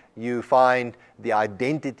 you find the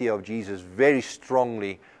identity of Jesus very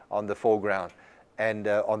strongly on the foreground and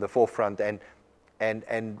on the forefront.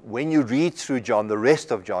 And when you read through John, the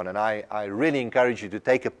rest of John, and I really encourage you to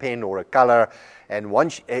take a pen or a color, and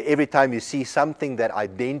every time you see something that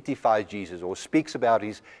identifies Jesus or speaks about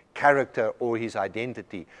his character or his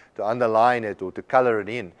identity, to underline it or to color it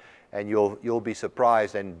in, and you'll be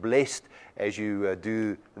surprised and blessed as you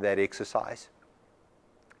do that exercise.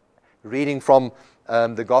 Reading from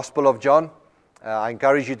the Gospel of John, I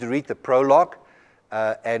encourage you to read the prologue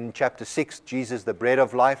and chapter 6, Jesus, the bread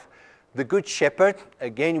of life. The Good Shepherd,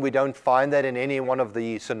 again, we don't find that in any one of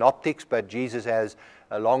the synoptics, but Jesus has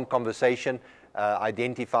a long conversation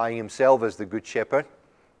identifying himself as the Good Shepherd.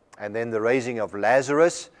 And then the raising of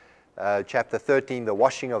Lazarus, chapter 13, the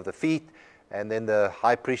washing of the feet, and then the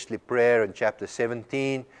high priestly prayer in chapter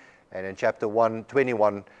 17. And in chapter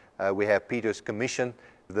 21, we have Peter's commission,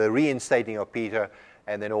 the reinstating of Peter,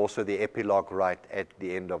 and then also the epilogue right at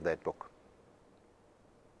the end of that book.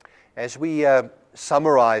 As we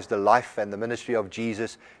summarize the life and the ministry of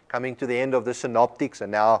Jesus, coming to the end of the synoptics,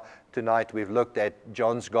 and now tonight we've looked at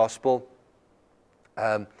John's Gospel.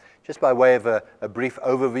 Just by way of a brief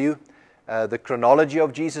overview, the chronology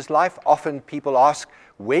of Jesus' life. Often people ask,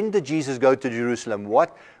 when did Jesus go to Jerusalem?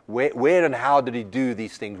 Where and how did he do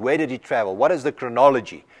these things? Where did he travel? What is the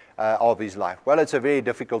chronology of his life? Well, it's a very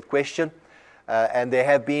difficult question, and there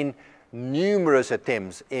have been numerous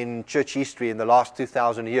attempts in church history in the last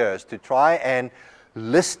 2,000 years to try and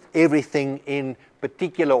list everything in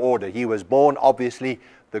particular order. He was born, obviously,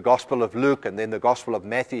 the Gospel of Luke and then the Gospel of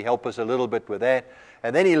Matthew help us a little bit with that.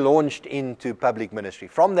 And then he launched into public ministry.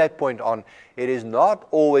 From that point on, it is not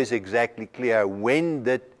always exactly clear when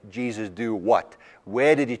did Jesus do what.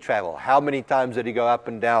 Where did he travel? How many times did he go up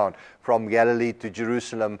and down from Galilee to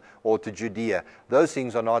Jerusalem or to Judea? Those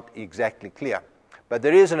things are not exactly clear. But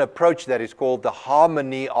there is an approach that is called the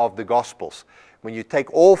harmony of the Gospels. When you take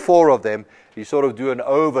all four of them, you sort of do an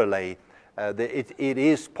overlay. It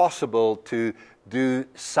is possible to do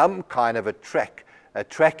some kind of a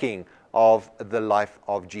tracking of the life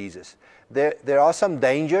of Jesus. There are some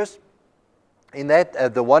dangers in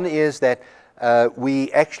that. The one is that we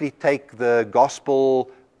actually take the Gospel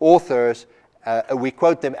authors, we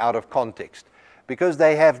quote them out of context. Because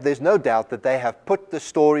there's no doubt that they have put the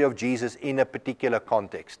story of Jesus in a particular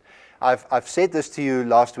context. I've said this to you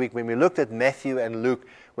last week when we looked at Matthew and Luke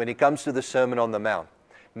when it comes to the Sermon on the Mount.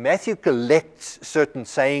 Matthew collects certain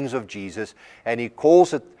sayings of Jesus and he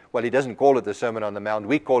calls it, well, he doesn't call it the Sermon on the Mount,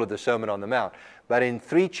 we call it the Sermon on the Mount. But in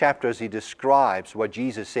 3 chapters he describes what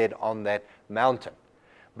Jesus said on that mountain.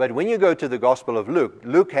 But when you go to the Gospel of Luke,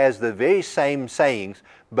 Luke has the very same sayings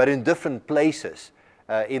but in different places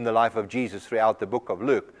in the life of Jesus throughout the book of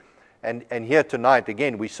Luke. And here tonight,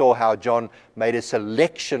 again, we saw how John made a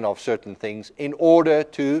selection of certain things in order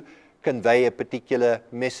to convey a particular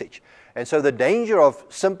message. And so the danger of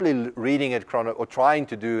simply reading it or trying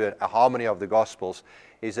to do a harmony of the Gospels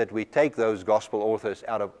is that we take those Gospel authors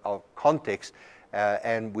out of context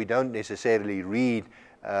and we don't necessarily read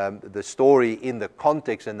the story in the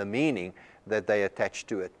context and the meaning that they attach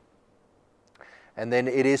to it. And then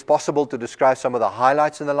it is possible to describe some of the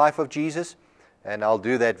highlights in the life of Jesus, and I'll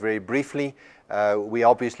do that very briefly. We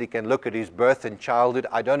obviously can look at his birth and childhood.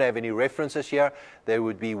 I don't have any references here. There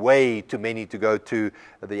would be way too many to go to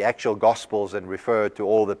the actual Gospels and refer to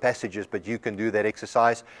all the passages, but you can do that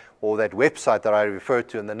exercise, or that website that I referred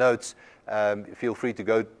to in the notes. Feel free to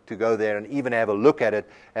go there and even have a look at it,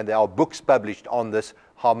 and there are books published on this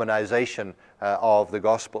harmonization of the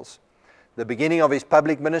Gospels. The beginning of his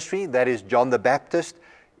public ministry, that is John the Baptist.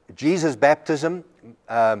 Jesus' baptism,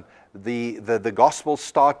 the Gospels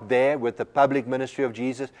start there with the public ministry of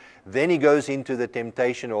Jesus. Then he goes into the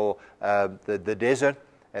temptation or the desert,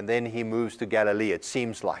 and then he moves to Galilee, it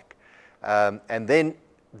seems like. And then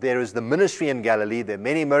there is the ministry in Galilee. There are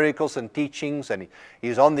many miracles and teachings, and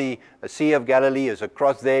he's on the Sea of Galilee, is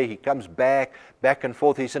across there. He comes back and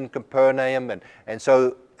forth. He's in Capernaum, and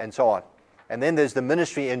so on. And then there's the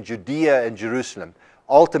ministry in Judea and Jerusalem.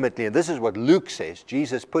 Ultimately, and this is what Luke says,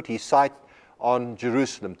 Jesus put his sight on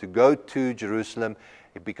Jerusalem, to go to Jerusalem,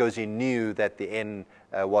 because he knew that the end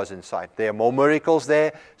was in sight. There are more miracles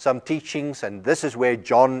there, some teachings, and this is where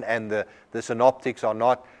John and the synoptics are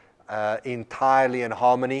not entirely in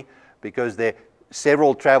harmony, because there are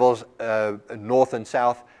several travels north and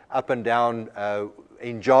south, up and down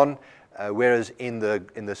in John, whereas in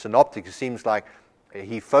the synoptics it seems like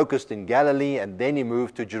he focused in Galilee and then he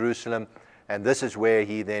moved to Jerusalem, and this is where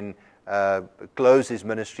he then closed his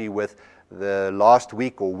ministry with the last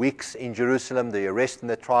week or weeks in Jerusalem, the arrest and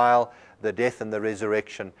the trial, the death and the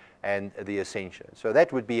resurrection, and the ascension. So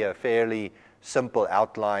that would be a fairly simple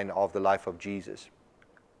outline of the life of Jesus.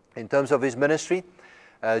 In terms of his ministry,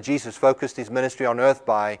 Jesus focused his ministry on earth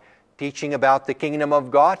by teaching about the kingdom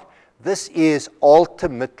of God. This is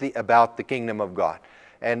ultimately about the kingdom of God.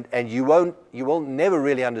 And you will never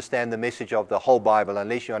really understand the message of the whole Bible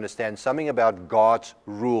unless you understand something about God's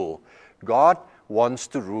rule. God wants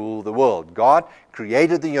to rule the world. God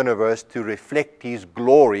created the universe to reflect his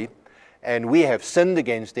glory, and we have sinned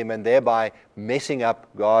against him and thereby messing up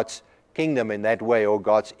God's kingdom in that way, or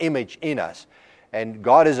God's image in us. And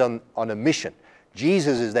God is on a mission.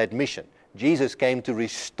 Jesus is that mission. Jesus came to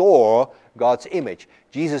restore God's image.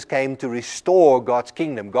 Jesus came to restore God's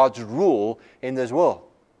kingdom, God's rule in this world.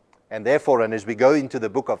 And therefore, and as we go into the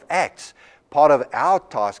book of Acts, part of our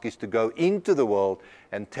task is to go into the world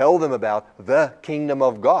and tell them about the kingdom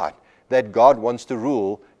of God, that God wants to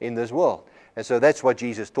rule in this world. And so that's what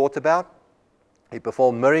Jesus taught about. He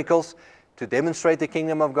performed miracles to demonstrate the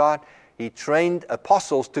kingdom of God. He trained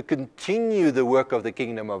apostles to continue the work of the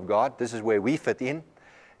kingdom of God. This is where we fit in.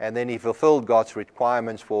 And then he fulfilled God's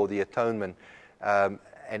requirements for the atonement.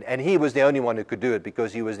 And he was the only one who could do it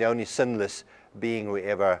because he was the only sinless being who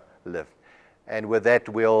ever lived. And with that,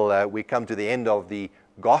 we come to the end of the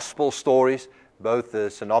gospel stories, both the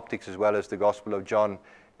synoptics as well as the Gospel of John.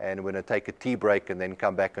 And we're going to take a tea break and then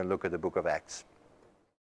come back and look at the book of Acts.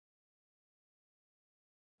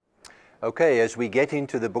 Okay, as we get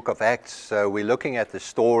into the book of Acts, we're looking at the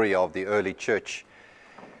story of the early church.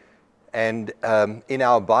 And in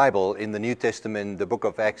our Bible, in the New Testament, the book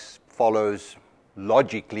of Acts follows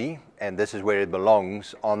logically, and this is where it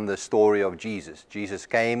belongs, on the story of Jesus. Jesus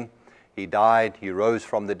came, he died, he rose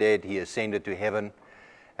from the dead, he ascended to heaven,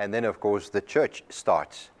 and then, of course, the church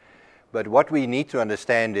starts. But what we need to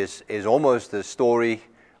understand is almost the story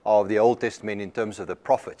of the Old Testament in terms of the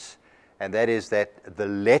prophets. And that is that the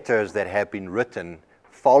letters that have been written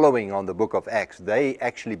following on the book of Acts, they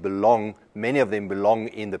actually belong, many of them belong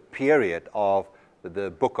in the period of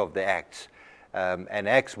the book of the Acts. And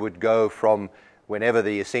Acts would go from whenever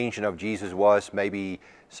the ascension of Jesus was, maybe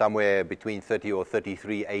somewhere between 30 or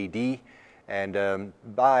 33 AD. And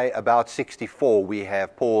by about 64, we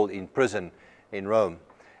have Paul in prison in Rome.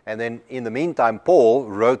 And then in the meantime, Paul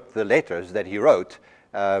wrote the letters that he wrote,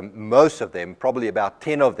 most of them, probably about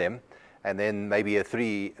 10 of them, and then maybe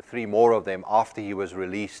three more of them after he was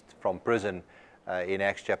released from prison in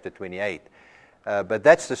Acts chapter 28. But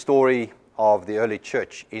that's the story of the early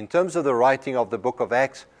church. In terms of the writing of the book of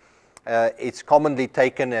Acts, it's commonly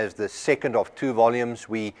taken as the second of two volumes.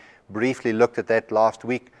 We briefly looked at that last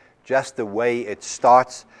week. Just the way it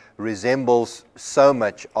starts resembles so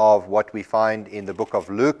much of what we find in the book of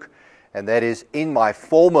Luke, and that is, in my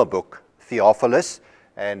former book, Theophilus,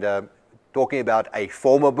 and talking about a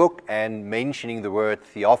former book and mentioning the word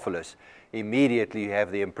Theophilus, immediately you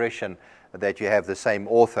have the impression that you have the same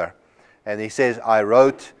author. And he says, I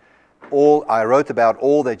wrote about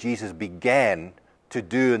all that Jesus began to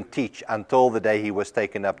do and teach until the day he was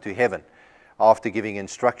taken up to heaven, after giving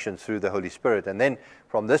instructions through the Holy Spirit. And then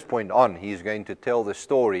from this point on, he's going to tell the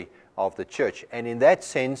story of the church. And in that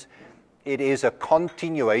sense, it is a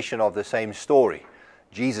continuation of the same story.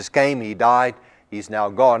 Jesus came, he died, he's now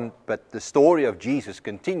gone, but the story of Jesus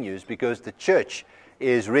continues because the church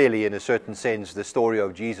is really, in a certain sense, the story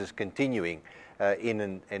of Jesus continuing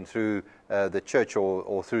in and through the church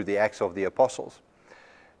or through the Acts of the Apostles.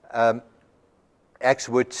 Acts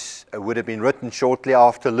would have been written shortly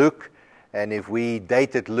after Luke, and if we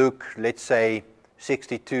dated Luke, let's say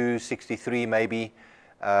 62, 63 maybe,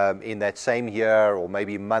 in that same year, or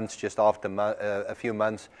maybe months, just after a few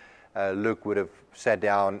months, Luke would have sat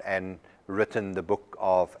down and written the book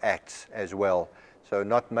of Acts as well. So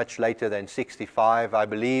not much later than 65, I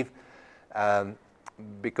believe,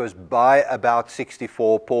 because by about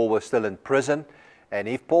 64, Paul was still in prison. And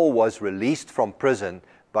if Paul was released from prison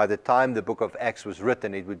by the time the book of Acts was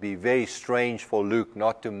written, it would be very strange for Luke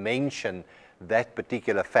not to mention that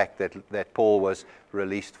particular fact that Paul was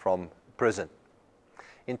released from prison.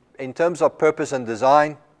 In terms of purpose and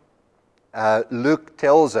design, Luke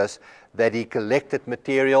tells us that he collected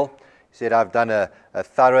material. He said, I've done a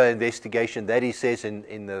thorough investigation. That he says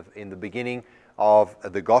in the beginning of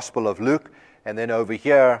the Gospel of Luke. And then over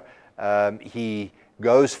here, he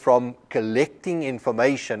goes from collecting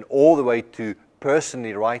information all the way to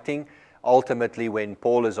personally writing. Ultimately, when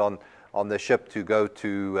Paul is on the ship to go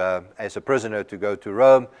to, as a prisoner, to go to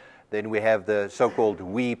Rome, then we have the so-called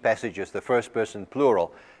we passages, the first person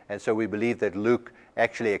plural. And so we believe that Luke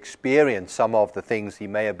actually experienced some of the things. He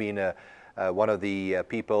may have been one of the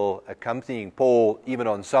people accompanying Paul even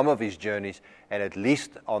on some of his journeys, and at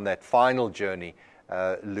least on that final journey,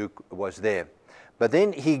 Luke was there. But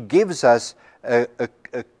then he gives us a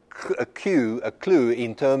a clue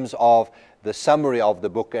in terms of the summary of the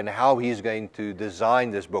book and how he's going to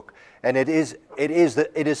design this book. And it is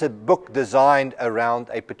a book designed around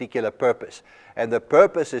a particular purpose. And the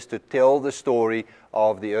purpose is to tell the story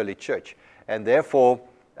of the early church. And therefore,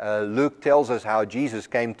 Luke tells us how Jesus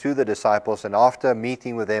came to the disciples, and after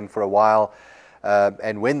meeting with them for a while,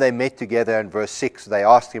 and when they met together in verse 6, they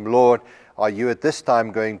asked him, "Lord, are you at this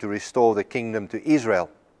time going to restore the kingdom to Israel?"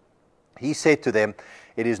 He said to them,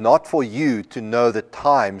 "It is not for you to know the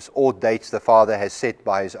times or dates the Father has set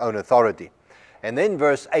by his own authority." And then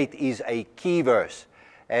verse 8 is a key verse.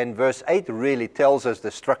 And verse 8 really tells us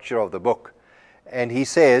the structure of the book. And he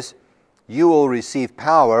says, "You will receive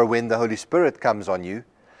power when the Holy Spirit comes on you.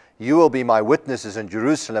 You will be my witnesses in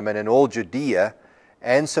Jerusalem and in all Judea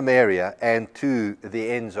and Samaria and to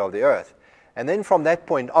the ends of the earth." And then from that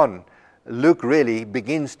point on, Luke really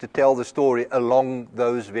begins to tell the story along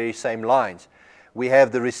those very same lines. We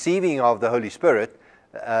have the receiving of the Holy Spirit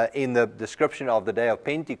in the description of the day of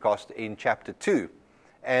Pentecost in chapter 2,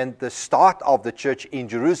 and the start of the church in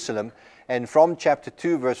Jerusalem. And from chapter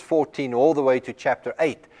 2, verse 14, all the way to chapter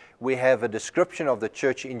 8, we have a description of the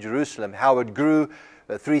church in Jerusalem, how it grew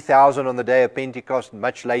 3,000 on the day of Pentecost.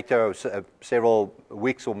 Much later, several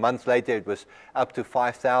weeks or months later, it was up to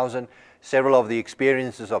 5,000. Several of the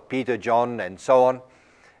experiences of Peter, John, and so on.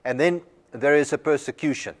 And then there is a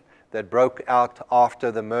persecution that broke out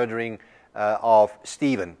after the murdering of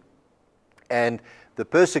Stephen. And the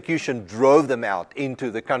persecution drove them out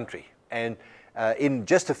into the country. And in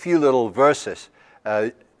just a few little verses,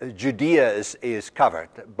 Judea is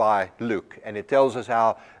covered by Luke. And it tells us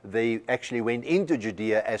how they actually went into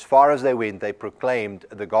Judea. As far as they went, they proclaimed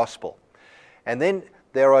the gospel. And then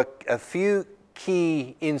there are a few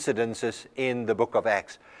key incidences in the book of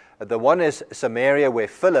Acts. The one is Samaria, where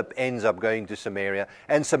Philip ends up going to Samaria,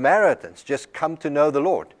 and Samaritans just come to know the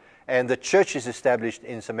Lord, and the church is established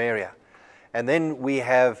in Samaria. And then we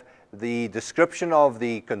have the description of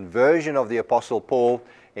the conversion of the Apostle Paul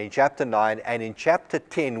in chapter 9, and in chapter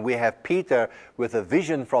 10 we have Peter with a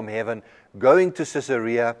vision from heaven going to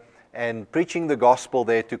Caesarea and preaching the gospel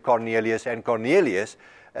there to Cornelius, and Cornelius,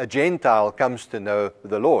 a Gentile, comes to know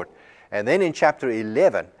the Lord. And then in chapter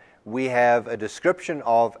 11, we have a description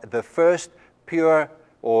of the first pure,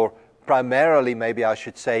 or primarily, maybe I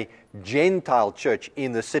should say, Gentile church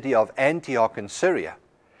in the city of Antioch in Syria.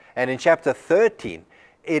 And in chapter 13,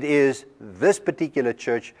 it is this particular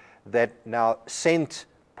church that now sent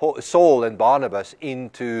Saul and Barnabas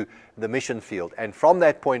into the mission field. And from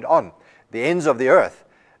that point on, the ends of the earth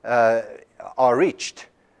are reached.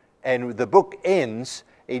 And the book ends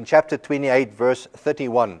in chapter 28, verse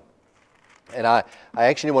 31. And I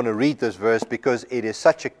actually want to read this verse because it is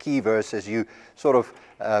such a key verse as you sort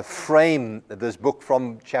of frame this book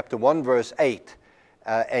from chapter 1, verse 8,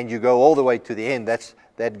 and you go all the way to the end.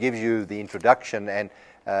 That gives you the introduction. And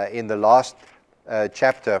in the last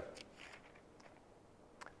chapter,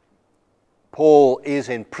 Paul is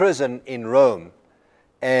in prison in Rome.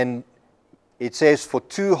 And it says for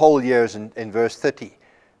 2 whole years in verse 30,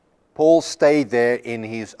 Paul stayed there in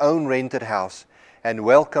his own rented house and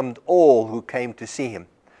welcomed all who came to see him.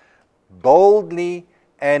 Boldly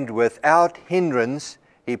and without hindrance,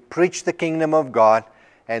 he preached the kingdom of God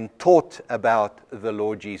and taught about the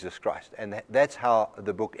Lord Jesus Christ. And that's how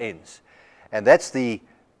the book ends. And that's the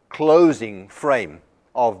closing frame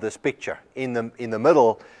of this picture. In the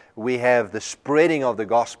middle, we have the spreading of the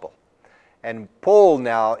gospel. And Paul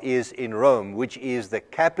now is in Rome, which is the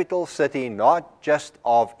capital city not just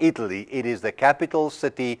of Italy, it is the capital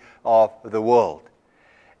city of the world.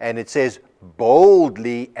 And it says,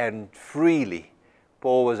 boldly and freely,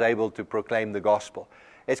 Paul was able to proclaim the gospel.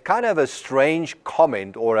 It's kind of a strange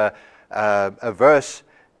comment or a verse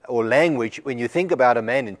or language when you think about a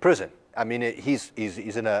man in prison. I mean, he's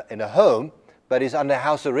in a home, but he's under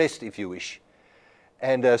house arrest, if you wish.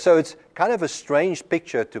 And so it's kind of a strange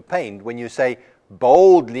picture to paint when you say,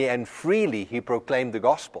 boldly and freely he proclaimed the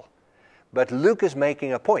gospel. But Luke is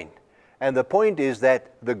making a point. And the point is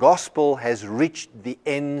that the gospel has reached the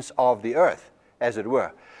ends of the earth, as it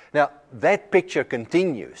were. Now, that picture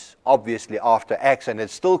continues, obviously, after Acts, and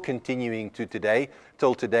it's still continuing till today.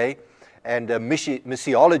 And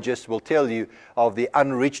missiologists will tell you of the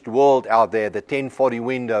unreached world out there, the 1040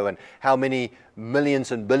 window, and how many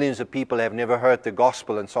millions and billions of people have never heard the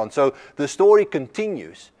gospel, and so on. So the story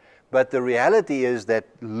continues. But the reality is that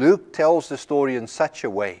Luke tells the story in such a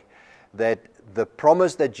way that the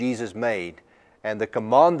promise that Jesus made and the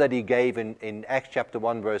command that he gave in Acts chapter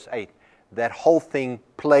 1, verse 8, that whole thing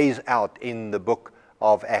plays out in the book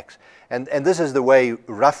of Acts. And this is the way,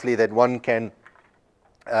 roughly, that one can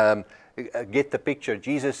get the picture.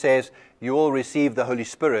 Jesus says, you will receive the Holy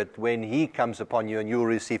Spirit when He comes upon you, and you will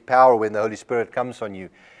receive power when the Holy Spirit comes on you.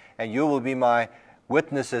 And you will be my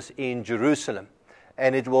witnesses in Jerusalem.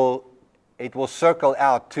 And it will circle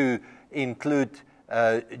out to include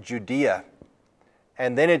Judea.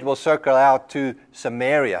 And then it will circle out to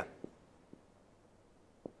Samaria.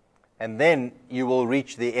 And then you will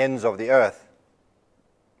reach the ends of the earth.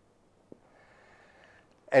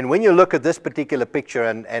 And when you look at this particular picture,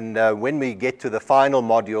 and when we get to the final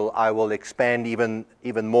module, I will expand even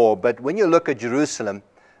more. But when you look at Jerusalem,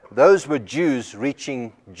 those were Jews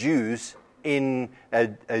reaching Jews in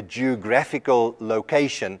a geographical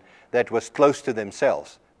location that was close to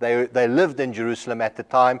themselves. They lived in Jerusalem at the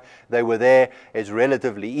time. They were there. It's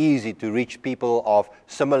relatively easy to reach people of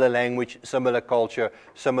similar language, similar culture,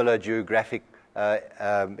 similar geographic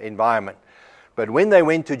environment. But when they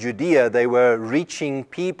went to Judea, they were reaching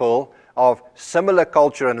people of similar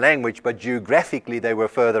culture and language, but geographically they were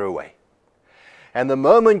further away. And the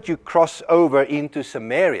moment you cross over into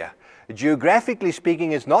Samaria, geographically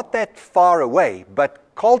speaking, it's not that far away, but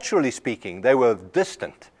culturally speaking, they were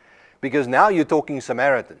distant. Because now you're talking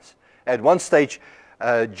Samaritans. At one stage,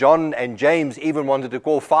 John and James even wanted to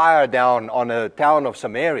call fire down on a town of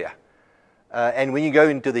Samaria. And when you go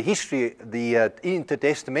into the history, the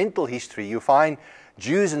intertestamental history, you find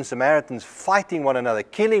Jews and Samaritans fighting one another,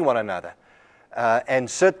 killing one another, and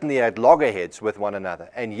certainly at loggerheads with one another.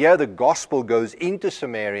 And here the gospel goes into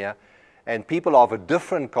Samaria, and people of a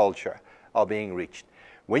different culture are being reached.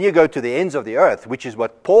 When you go to the ends of the earth, which is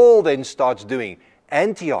what Paul then starts doing,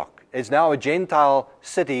 Antioch is now a Gentile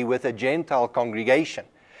city with a Gentile congregation.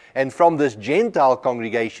 And from this Gentile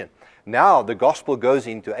congregation, now the gospel goes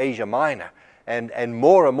into Asia Minor. And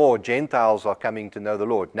more Gentiles are coming to know the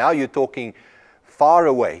Lord. Now you're talking far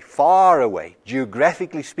away,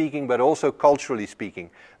 geographically speaking, but also culturally speaking.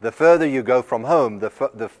 The further you go from home,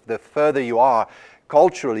 the further you are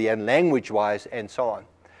culturally and language-wise and so on.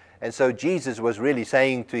 And so Jesus was really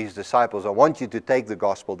saying to His disciples, I want you to take the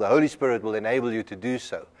gospel. The Holy Spirit will enable you to do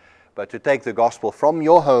so. But to take the gospel from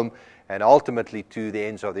your home and ultimately to the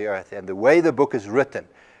ends of the earth. And the way the book is written,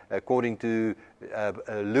 according to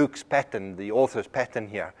Luke's pattern, the author's pattern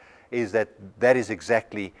here, is that is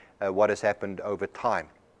exactly what has happened over time.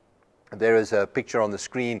 There is a picture on the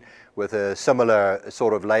screen with a similar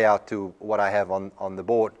sort of layout to what I have on the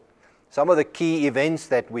board. Some of the key events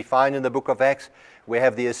that we find in the book of Acts, we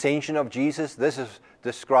have the ascension of Jesus. This is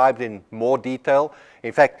described in more detail.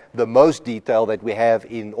 In fact, the most detail that we have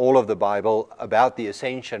in all of the Bible about the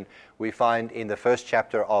ascension, we find in the first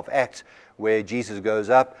chapter of Acts, where Jesus goes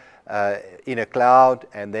up in a cloud,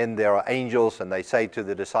 and then there are angels, and they say to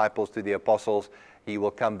the disciples, to the apostles, He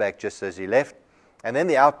will come back just as He left. And then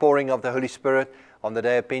the outpouring of the Holy Spirit on the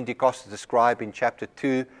day of Pentecost is described in chapter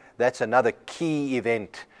 2. That's another key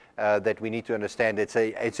event that we need to understand. It's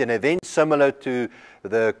an event similar to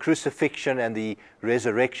the crucifixion and the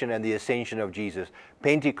resurrection and the ascension of Jesus.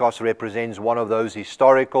 Pentecost represents one of those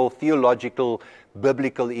historical, theological,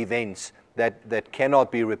 biblical events that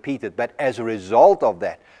cannot be repeated. But as a result of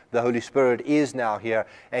that, the Holy Spirit is now here,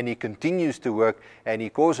 and He continues to work, and He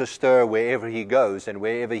causes a stir wherever He goes and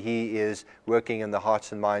wherever He is working in the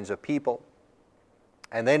hearts and minds of people.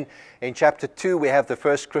 And then in chapter 2, we have the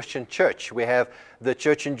first Christian church. We have the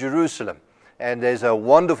church in Jerusalem. And there's a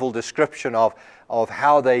wonderful description of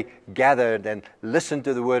how they gathered and listened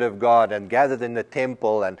to the Word of God and gathered in the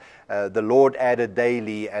temple, and the Lord added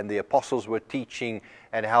daily, and the apostles were teaching,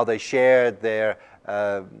 and how they shared their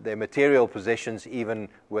material possessions even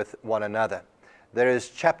with one another. There is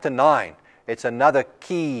chapter 9. It's another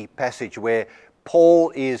key passage where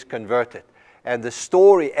Paul is converted. And the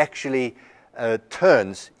story actually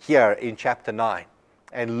turns here in chapter 9.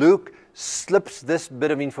 And Luke slips this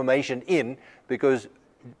bit of information in because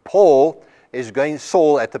Paul is going,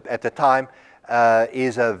 Saul at the time,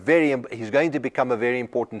 he's going to become a very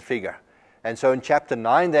important figure. And so in chapter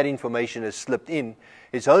 9 that information is slipped in.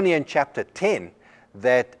 It's only in chapter 10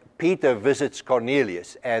 that Peter visits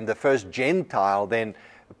Cornelius, and the first Gentile, then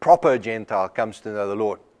proper Gentile, comes to know the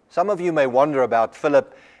Lord. Some of you may wonder about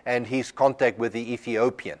Philip and his contact with the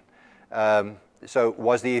Ethiopian. So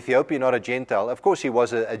was the Ethiopian not a Gentile? Of course he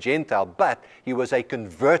was a Gentile, but he was a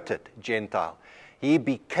converted Gentile. He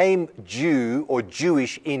became Jew or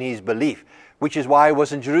Jewish in his belief, which is why he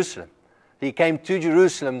was in Jerusalem. He came to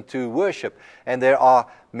Jerusalem to worship, and there are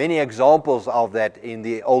many examples of that in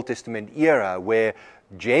the Old Testament era where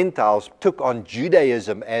Gentiles took on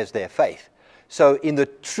Judaism as their faith. So in the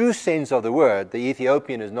true sense of the word, the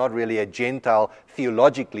Ethiopian is not really a Gentile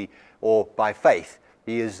theologically or by faith,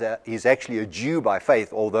 He's actually a Jew by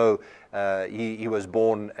faith, although he was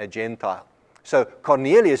born a Gentile. So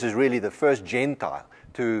Cornelius is really the first Gentile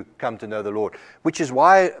to come to know the Lord, which is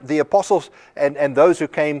why the apostles and those who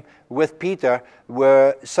came with Peter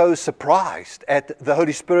were so surprised at the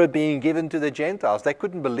Holy Spirit being given to the Gentiles. They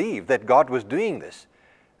couldn't believe that God was doing this.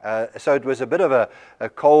 So it was a bit of a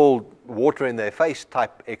cold water in their face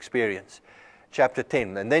type experience. Chapter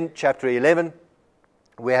 10. And then chapter 11,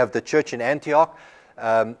 we have the church in Antioch.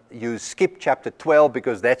 You skip chapter 12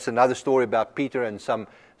 because that's another story about Peter and some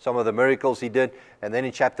of the miracles he did. And then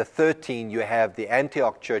in chapter 13, you have the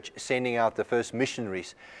Antioch church sending out the first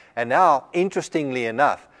missionaries. And now, interestingly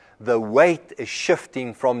enough, the weight is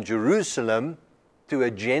shifting from Jerusalem to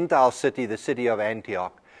a Gentile city, the city of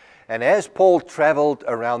Antioch. And as Paul traveled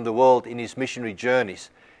around the world in his missionary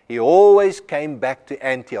journeys, he always came back to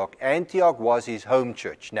Antioch. Antioch was his home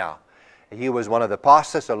church now. He was one of the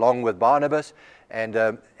pastors along with Barnabas, and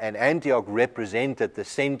Antioch represented the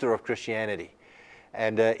center of Christianity.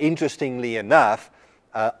 And interestingly enough,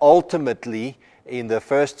 ultimately, in the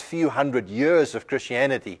first few hundred years of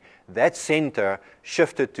Christianity, that center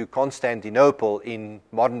shifted to Constantinople in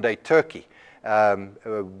modern-day Turkey,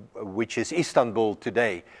 which is Istanbul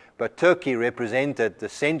today. But Turkey represented the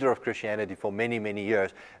center of Christianity for many, many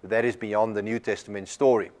years. That is beyond the New Testament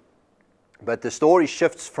story. But the story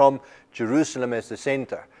shifts from Jerusalem as the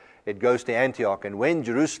center. It goes to Antioch. And when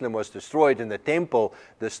Jerusalem was destroyed and the temple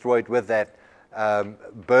destroyed with that,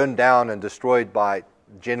 burned down and destroyed by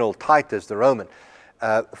General Titus, the Roman,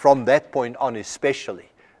 from that point on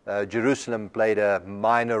especially, Jerusalem played a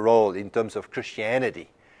minor role in terms of Christianity.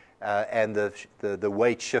 And the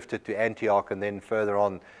weight shifted to Antioch and then further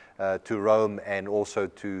on to Rome and also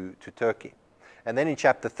to Turkey. And then in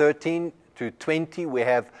chapter 13 to 20, we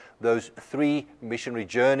have those three missionary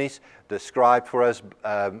journeys described for us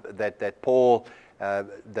that Paul,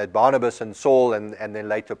 that Barnabas and Saul, and then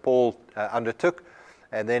later Paul undertook.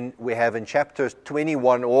 And then we have in chapters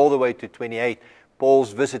 21 all the way to 28,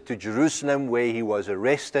 Paul's visit to Jerusalem, where he was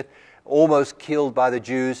arrested, almost killed by the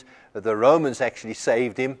Jews. The Romans actually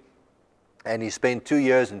saved him, and he spent 2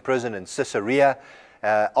 years in prison in Caesarea,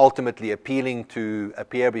 ultimately appealing to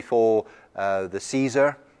appear before the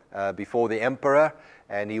Caesar, before the emperor,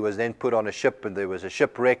 and he was then put on a ship, and there was a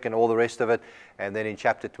shipwreck and all the rest of it. And then in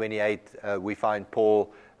chapter 28, we find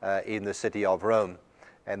Paul in the city of Rome.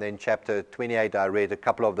 And then chapter 28, I read a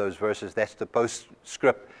couple of those verses. That's the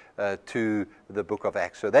postscript to the book of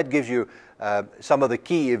Acts. So that gives you some of the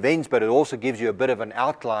key events, but it also gives you a bit of an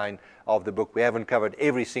outline of the book. We haven't covered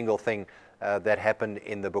every single thing that happened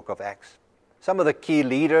in the book of Acts. Some of the key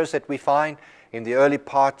leaders that we find in the early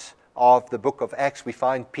parts of the book of Acts, we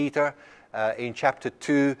find Peter. In chapter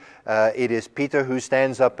 2, it is Peter who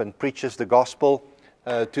stands up and preaches the gospel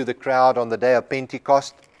to the crowd on the day of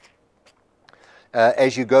Pentecost.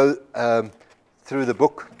 As you go through the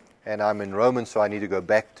book, and I'm in Romans, so I need to go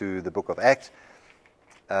back to the book of Acts.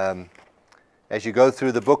 As you go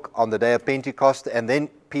through the book on the day of Pentecost, and then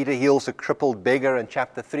Peter heals a crippled beggar in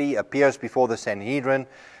chapter 3, appears before the Sanhedrin.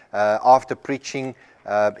 After preaching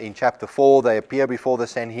in chapter 4, they appear before the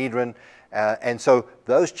Sanhedrin. And so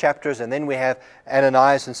those chapters, and then we have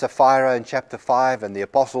Ananias and Sapphira in chapter 5, and the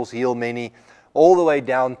apostles heal many, all the way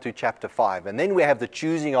down to chapter 5. And then we have the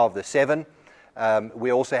choosing of the 7.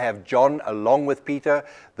 We also have John along with Peter.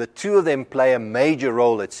 The two of them play a major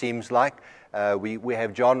role, it seems like. We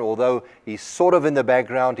have John, although he's sort of in the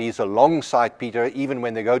background, he's alongside Peter, even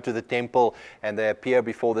when they go to the temple and they appear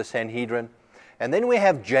before the Sanhedrin. And then we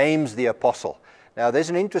have James the Apostle. Now, there's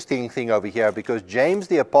an interesting thing over here, because James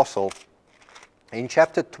the Apostle, in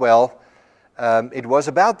chapter 12, it was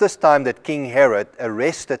about this time that King Herod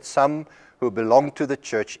arrested some who belonged to the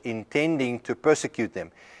church, intending to persecute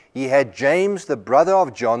them. He had James, the brother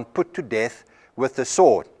of John, put to death with the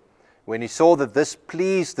sword. When he saw that this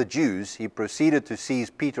pleased the Jews, he proceeded to seize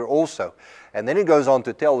Peter also. And then he goes on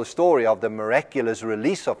to tell the story of the miraculous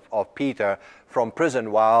release of Peter from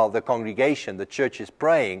prison while the congregation, the church, is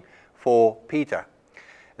praying for Peter.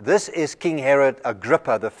 This is King Herod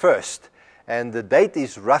Agrippa I, and the date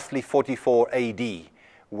is roughly 44 AD,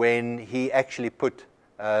 when he actually put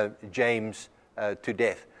James to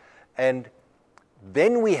death. And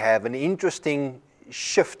then we have an interesting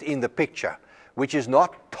shift in the picture, which is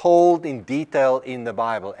not told in detail in the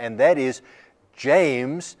Bible, and that is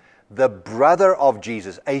James, the brother of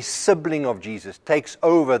Jesus, a sibling of Jesus, takes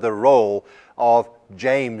over the role of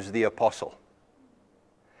James the Apostle.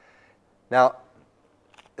 Now,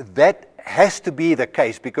 that has to be the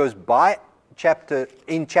case, because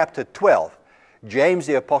in chapter 12, James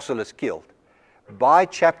the Apostle is killed. By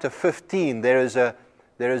chapter 15, there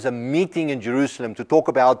there is a meeting in Jerusalem to talk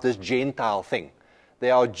about this Gentile thing.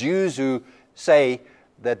 There are Jews who say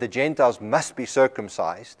that the Gentiles must be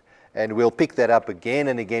circumcised, and we'll pick that up again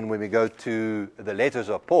and again when we go to the letters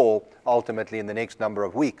of Paul, ultimately in the next number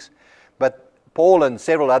of weeks. But Paul and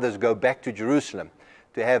several others go back to Jerusalem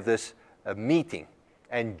to have this meeting.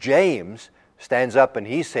 And James stands up and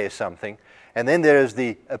he says something. And then there is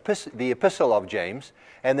the epistle of James.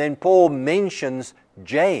 And then Paul mentions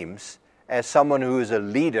James as someone who is a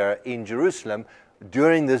leader in Jerusalem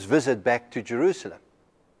during this visit back to Jerusalem.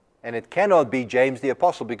 And it cannot be James the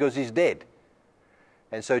apostle because he's dead.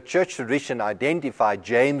 And so church tradition identified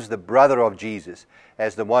James, the brother of Jesus,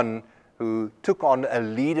 as the one who took on a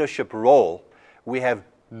leadership role. We have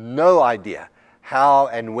no idea how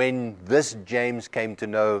and when this James came to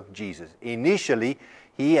know Jesus. Initially,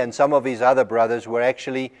 he and some of his other brothers were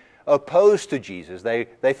actually opposed to Jesus.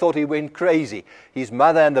 They thought he went crazy. His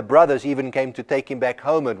mother and the brothers even came to take him back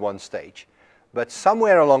home at one stage. But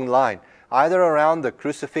somewhere along the line, either around the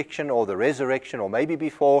crucifixion or the resurrection, or maybe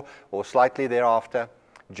before or slightly thereafter,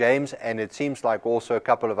 James, and it seems like also a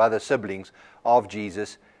couple of other siblings of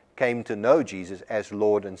Jesus, came to know Jesus as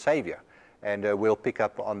Lord and Savior. And we'll pick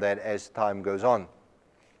up on that as time goes on.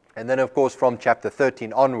 And then, of course, from chapter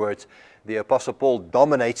 13 onwards, the Apostle Paul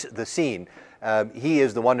dominates the scene. He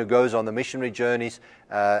is the one who goes on the missionary journeys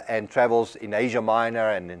and travels in Asia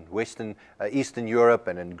Minor and in Eastern Europe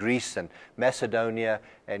and in Greece and Macedonia,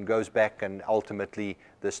 and goes back, and ultimately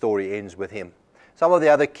the story ends with him. Some of the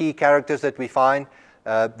other key characters that we find,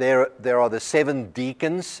 there are the 7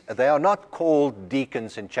 deacons. They are not called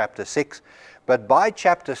deacons in chapter 6, but by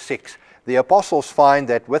chapter 6, the apostles find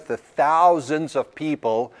that with the thousands of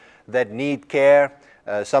people that need care,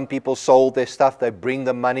 some people sold their stuff, they bring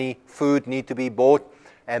the money, food need to be bought,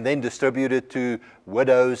 and then distributed to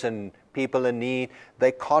widows and people in need.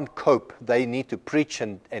 They can't cope. They need to preach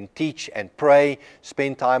and teach and pray,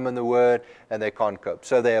 spend time in the Word, and they can't cope.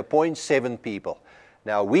 So they appoint 7 people.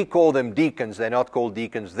 Now, we call them deacons. They're not called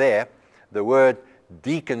deacons there. The word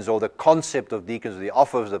deacons, or the concept of deacons, the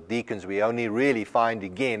office of deacons, we only really find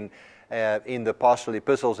again in the pastoral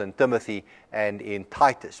epistles in Timothy and in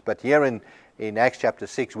Titus. But here in Acts chapter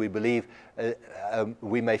 6, we believe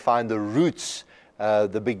we may find the roots,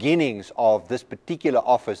 the beginnings of this particular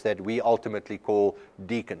office that we ultimately call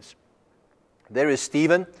deacons. There is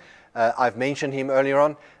Stephen. I've mentioned him earlier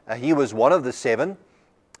on. He was one of the 7.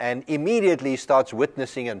 And immediately starts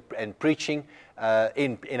witnessing and preaching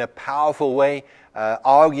in a powerful way,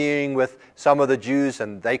 arguing with some of the Jews,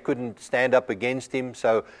 and they couldn't stand up against him.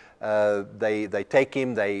 So they take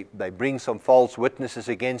him, they bring some false witnesses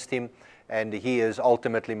against him, and he is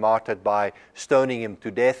ultimately martyred by stoning him to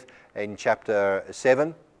death in chapter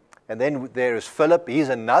 7. And then there is Philip. He's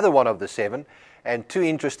another one of the 7. And 2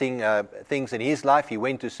 interesting things in his life. He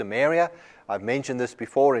went to Samaria. I've mentioned this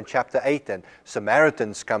before in chapter 8, and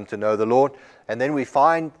Samaritans come to know the Lord. And then we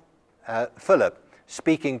find Philip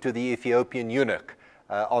speaking to the Ethiopian eunuch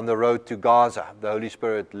on the road to Gaza. The Holy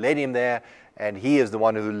Spirit led him there, and he is the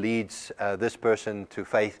one who leads this person to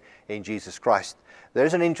faith in Jesus Christ.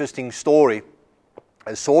 There's an interesting story,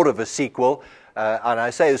 a sort of a sequel, and I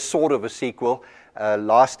say a sort of a sequel.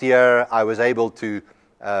 Last year I was able to,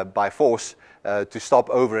 by force, to stop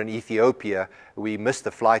over in Ethiopia. We missed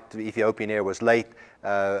the flight. The Ethiopian Air was late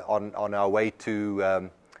on our way to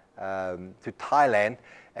Thailand,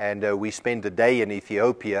 and we spent a day in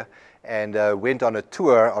Ethiopia and went on a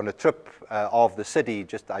tour, on a trip of the city.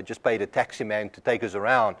 I just paid a taxi man to take us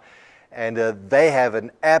around, and they have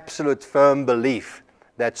an absolute firm belief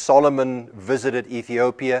that Solomon visited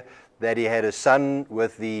Ethiopia, that he had a son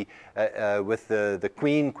with the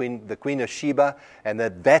Queen of Sheba, and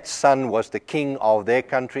that son was the king of their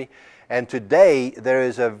country. And today there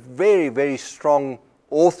is a very, very strong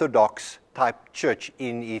Orthodox type church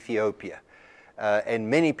in Ethiopia, and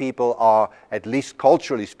many people are, at least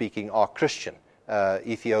culturally speaking, are Christian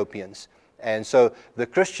Ethiopians. And so the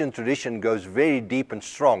Christian tradition goes very deep and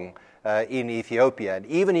strong in Ethiopia. And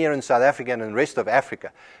even here in South Africa and in the rest of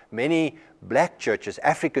Africa, many black churches,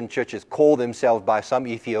 African churches, call themselves by some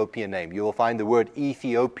Ethiopian name. You will find the word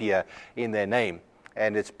Ethiopia in their name.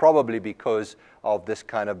 And it's probably because of this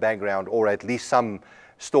kind of background, or at least some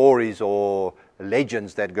stories or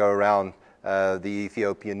legends that go around the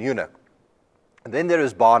Ethiopian eunuch. And then there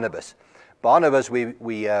is Barnabas. Barnabas we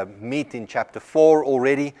meet in chapter 4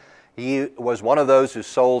 already. He was one of those who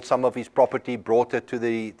sold some of his property, brought it to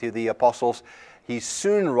the apostles. He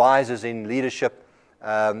soon rises in leadership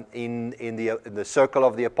in the circle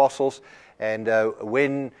of the apostles. And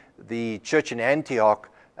when the church in Antioch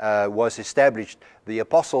was established, the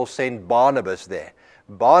apostles sent Barnabas there.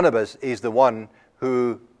 Barnabas is the one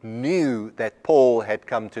who knew that Paul had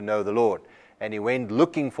come to know the Lord. And he went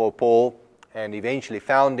looking for Paul and eventually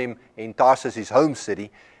found him in Tarsus, his home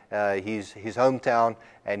city, his hometown,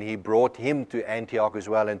 and he brought him to Antioch as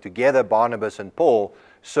well. And together Barnabas and Paul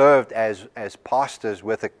served as pastors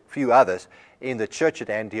with a few others in the church at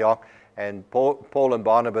Antioch. And Paul and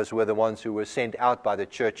Barnabas were the ones who were sent out by the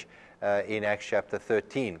church in Acts chapter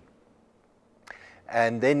 13.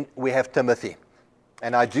 And then we have Timothy.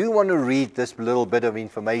 And I do want to read this little bit of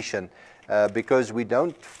information because we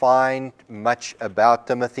don't find much about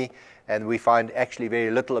Timothy, and we find actually very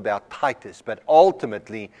little about Titus. But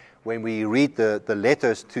ultimately, when we read the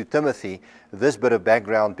letters to Timothy, this bit of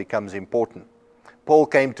background becomes important. Paul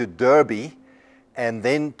came to Derbe and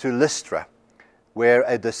then to Lystra, where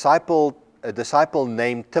a disciple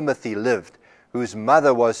named Timothy lived, whose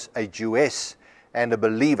mother was a Jewess and a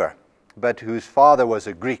believer, but whose father was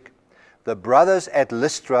a Greek. The brothers at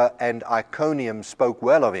Lystra and Iconium spoke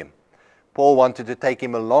well of him. Paul wanted to take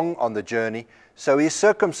him along on the journey, so he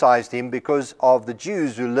circumcised him because of the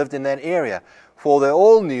Jews who lived in that area, for they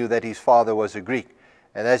all knew that his father was a Greek.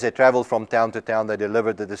 And as they traveled from town to town, they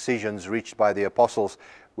delivered the decisions reached by the apostles,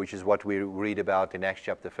 which is what we read about in Acts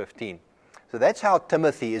chapter 15. So that's how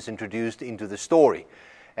Timothy is introduced into the story.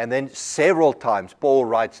 And then several times Paul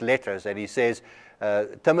writes letters and he says,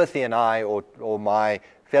 Timothy and I, or my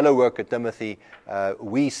fellow worker Timothy,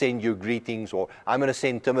 we send you greetings, or I'm going to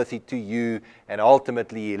send Timothy to you. And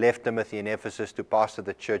ultimately he left Timothy in Ephesus to pastor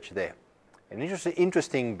the church there. An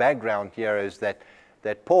interesting background here is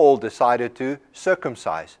that Paul decided to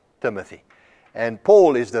circumcise Timothy. And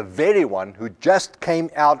Paul is the very one who just came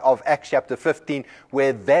out of Acts chapter 15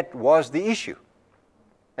 where that was the issue.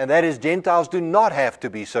 And that is, Gentiles do not have to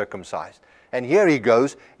be circumcised. And here he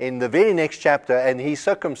goes in the very next chapter and he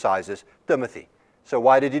circumcises Timothy. So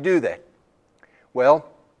why did he do that? Well,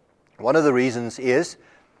 one of the reasons is,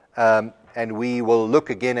 and we will look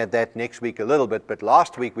again at that next week a little bit, but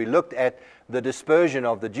last week we looked at the dispersion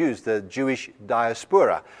of the Jews, the Jewish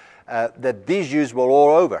diaspora, that these Jews were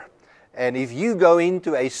all over. And if you go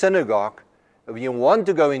into a synagogue, if you want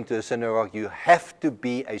to go into a synagogue, you have to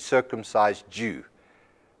be a circumcised Jew.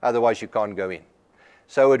 Otherwise you can't go in.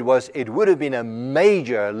 So it would have been a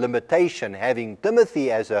major limitation having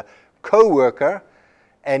Timothy as a co-worker,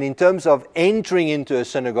 and in terms of entering into a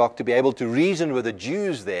synagogue to be able to reason with the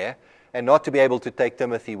Jews there and not to be able to take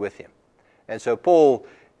Timothy with him. And so Paul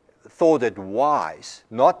thought it wise,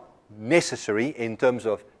 not necessary in terms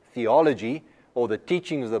of theology or the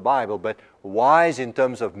teachings of the Bible, but wise in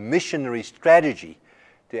terms of missionary strategy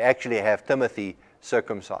to actually have Timothy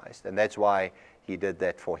circumcised. And that's why he did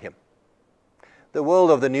that for him. The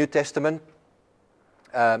world of the New Testament,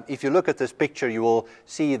 if you look at this picture, you will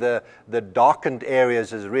see the darkened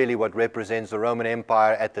areas is really what represents the Roman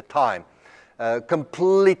Empire at the time,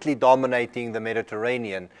 completely dominating the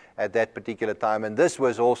Mediterranean at that particular time. And this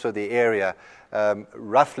was also the area,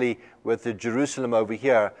 roughly with the Jerusalem over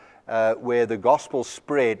here, where the gospel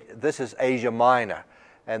spread. This is Asia Minor,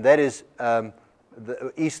 and that is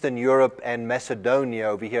the Eastern Europe and Macedonia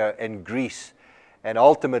over here, and Greece. And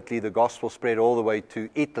ultimately the gospel spread all the way to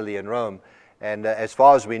Italy and Rome. And as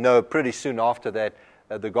far as we know, pretty soon after that,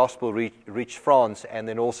 the gospel reached France and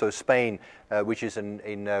then also Spain, which is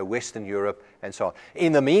in Western Europe and so on.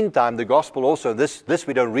 In the meantime, the gospel also, this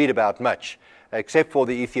we don't read about much, except for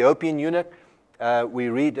the Ethiopian eunuch.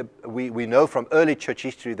 We know from early church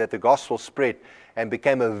history that the gospel spread and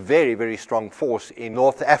became a very, very strong force in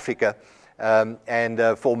North Africa.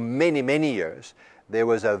 And for many, many years, there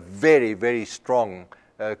was a very, very strong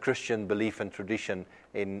Christian belief and tradition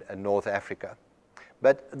in North Africa.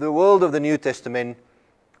 But the world of the New Testament,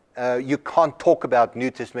 you can't talk about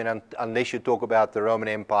New Testament unless you talk about the Roman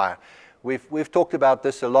Empire. We've talked about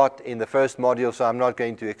this a lot in the first module, so I'm not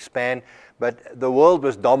going to expand. But the world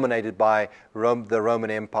was dominated by the Roman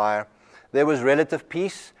Empire. There was relative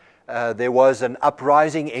peace. There was an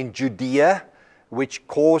uprising in Judea, which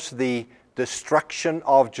caused the destruction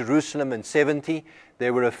of Jerusalem in 70.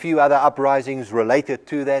 There were a few other uprisings related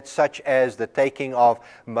to that, such as the taking of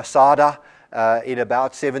Masada in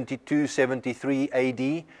about 72, 73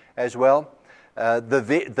 AD as well.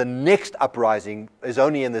 The next uprising is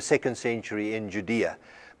only in the 2nd century in Judea.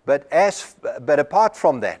 But apart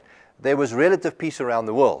from that, there was relative peace around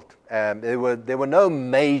the world. There were no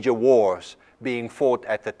major wars being fought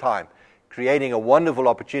at the time, creating a wonderful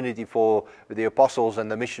opportunity for the apostles and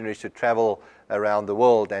the missionaries to travel around the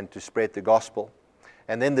world and to spread the gospel.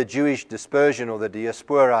 And then the Jewish dispersion or the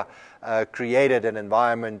diaspora created an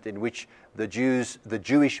environment in which the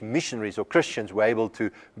Jewish missionaries or Christians were able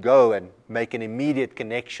to go and make an immediate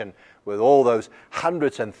connection with all those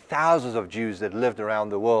hundreds and thousands of Jews that lived around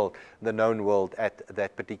the world, the known world at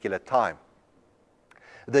that particular time.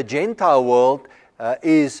 The Gentile world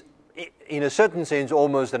is, in a certain sense,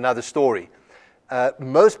 almost another story.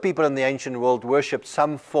 Most people in the ancient world worshipped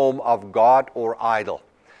some form of god or idol.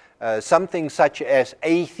 Something such as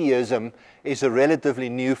atheism is a relatively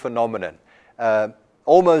new phenomenon.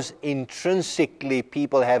 Almost intrinsically,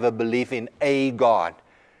 people have a belief in a God.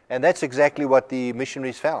 And that's exactly what the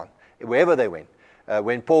missionaries found, wherever they went.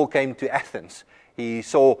 When Paul came to Athens, he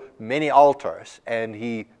saw many altars, and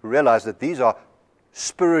he realized that these are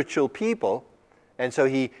spiritual people. And so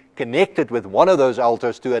he connected with one of those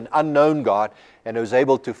altars to an unknown God, and was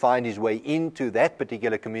able to find his way into that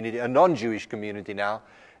particular community, a non-Jewish community now,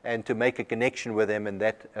 and to make a connection with them in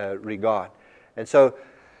that regard. And so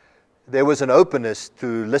there was an openness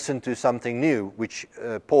to listen to something new, which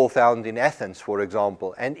Paul found in Athens, for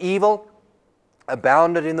example. And evil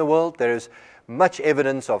abounded in the world. There is much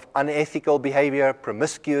evidence of unethical behavior,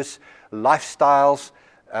 promiscuous lifestyles,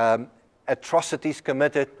 atrocities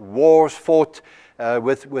committed, wars fought,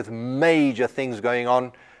 with major things going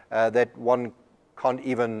on that one can't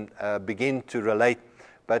even begin to relate.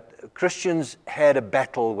 But Christians had a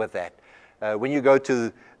battle with that. When you go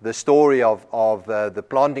to the story of the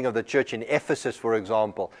planting of the church in Ephesus, for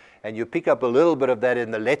example, and you pick up a little bit of that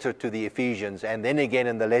in the letter to the Ephesians, and then again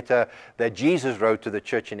in the letter that Jesus wrote to the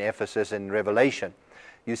church in Ephesus in Revelation,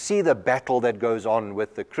 you see the battle that goes on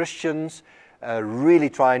with the Christians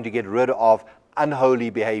really trying to get rid of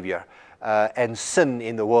unholy behavior and sin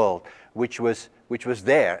in the world, which was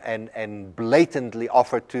there and blatantly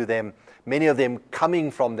offered to them, many of them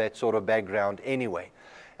coming from that sort of background anyway.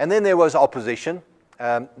 And then there was opposition.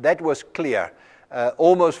 That was clear.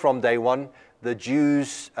 Almost from day one, the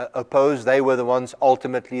Jews opposed. They were the ones,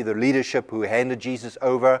 ultimately, the leadership who handed Jesus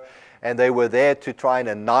over, and they were there to try and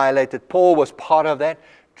annihilate it. Paul was part of that,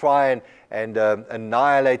 try and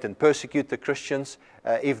annihilate and persecute the Christians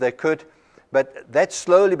if they could. But that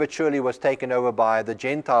slowly but surely was taken over by the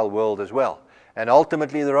Gentile world as well. And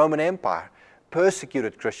ultimately, the Roman Empire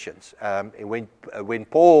persecuted Christians. When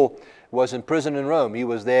Paul was in prison in Rome, he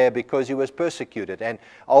was there because he was persecuted. And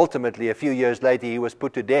ultimately, a few years later, he was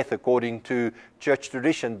put to death according to church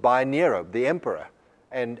tradition by Nero, the emperor,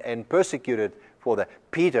 and persecuted for that.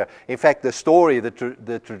 Peter, in fact, the story,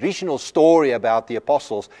 the traditional story about the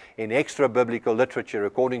apostles in extra-biblical literature,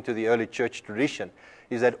 according to the early church tradition,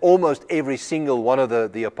 is that almost every single one of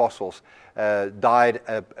the apostles died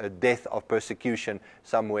a death of persecution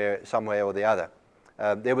some way or the other.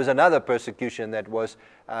 There was another persecution that was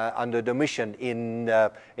under Domitian in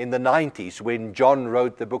the 90s when John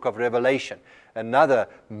wrote the book of Revelation. Another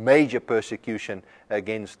major persecution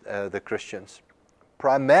against the Christians.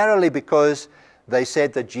 Primarily because they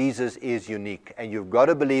said that Jesus is unique and you've got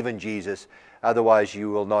to believe in Jesus, otherwise you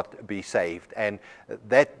will not be saved. And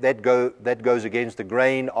that goes against the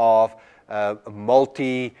grain of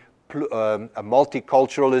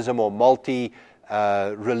multiculturalism or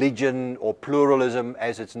religion or pluralism,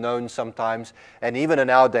 as it's known sometimes. And even in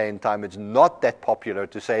our day and time, it's not that popular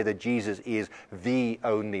to say that Jesus is the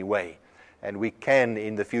only way. And we can,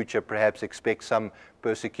 in the future, perhaps expect some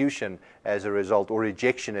persecution as a result, or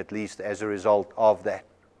rejection at least, as a result of that.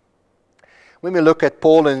 When we look at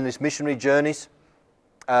Paul and his missionary journeys,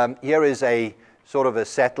 here is a sort of a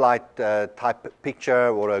satellite type picture,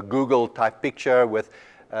 or a Google type picture with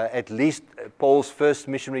at least Paul's first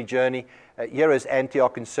missionary journey. Here is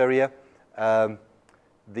Antioch in Syria.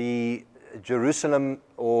 The Jerusalem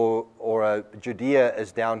or Judea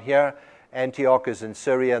is down here. Antioch is in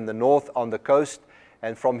Syria in the north on the coast.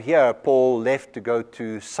 And from here, Paul left to go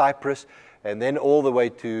to Cyprus and then all the way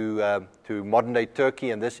to modern-day Turkey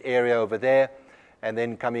and this area over there. And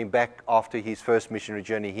then coming back after his first missionary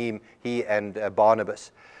journey, he and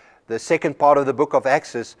Barnabas. The second part of the book of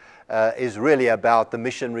Acts is really about the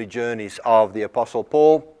missionary journeys of the Apostle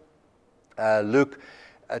Paul. Luke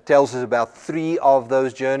tells us about 3 of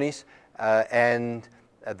those journeys, and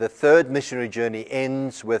the third missionary journey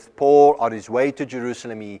ends with Paul on his way to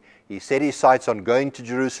Jerusalem. He set his sights on going to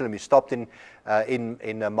Jerusalem. He stopped in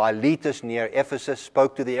Miletus near Ephesus,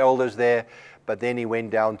 spoke to the elders there, but then he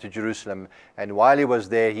went down to Jerusalem. And while he was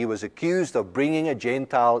there, he was accused of bringing a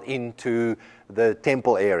Gentile into the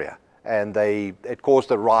temple area. And it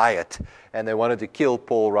caused a riot, and they wanted to kill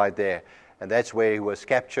Paul right there. And that's where he was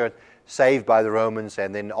captured, saved by the Romans,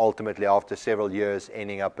 and then ultimately, after several years,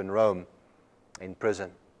 ending up in Rome in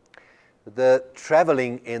prison. The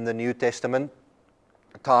traveling in the New Testament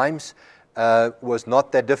times was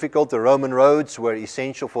not that difficult. The Roman roads were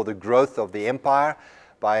essential for the growth of the empire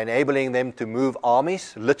by enabling them to move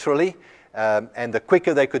armies, literally. And the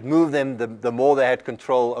quicker they could move them, the more they had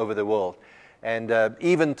control over the world. And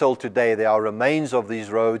even till today, there are remains of these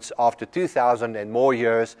roads. After 2,000 and more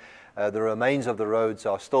years, the remains of the roads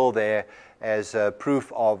are still there as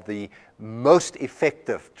proof of the most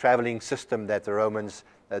effective traveling system that the Romans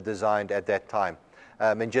designed at that time.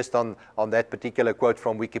 And just on that particular quote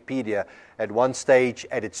from Wikipedia, at one stage,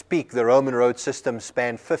 at its peak, the Roman road system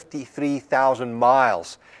spanned 53,000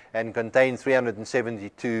 miles and contained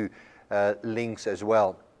 372 links as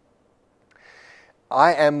well.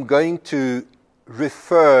 I am going to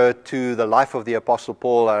refer to the life of the Apostle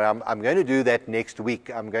Paul, and I'm going to do that next week.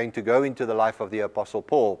 I'm going to go into the life of the Apostle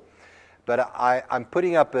Paul. But I'm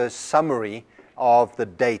putting up a summary of the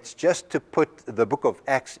dates just to put the book of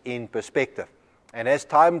Acts in perspective. And as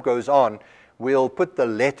time goes on, we'll put the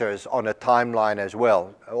letters on a timeline as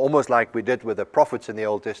well, almost like we did with the prophets in the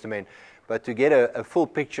Old Testament, but to get a full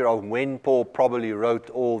picture of when Paul probably wrote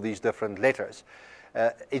all these different letters.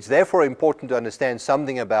 It's therefore important to understand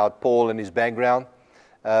something about Paul and his background.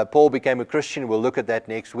 Paul became a Christian. We'll look at that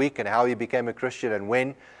next week and how he became a Christian and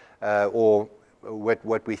when, or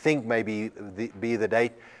what we think may be the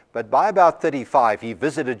date. But by about 35, he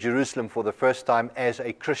visited Jerusalem for the first time as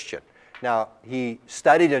a Christian. Now, he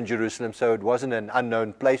studied in Jerusalem, so it wasn't an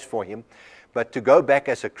unknown place for him. But to go back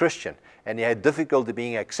as a Christian, and he had difficulty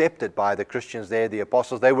being accepted by the Christians there, the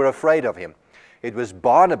apostles, they were afraid of him. It was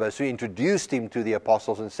Barnabas who introduced him to the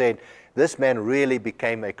apostles and said, this man really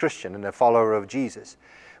became a Christian and a follower of Jesus.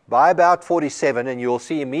 By about 47, and you'll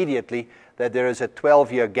see immediately that there is a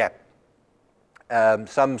 12-year gap.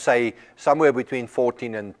 Some say somewhere between 12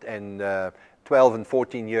 and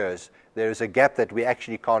 14 years. There is a gap that we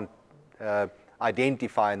actually can't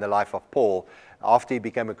identify in the life of Paul. After he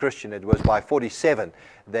became a Christian, it was by 47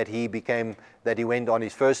 that he went on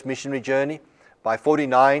his first missionary journey. By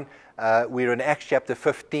 49, we're in Acts chapter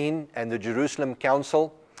 15 and the Jerusalem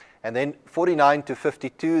Council. And then 49 to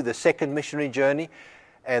 52, the second missionary journey.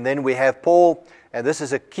 And then we have Paul, and this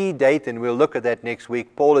is a key date, and we'll look at that next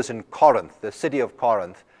week. Paul is in Corinth, the city of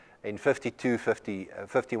Corinth, in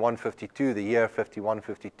 51, 52, the year 51,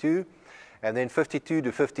 52. And then 52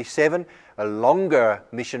 to 57, a longer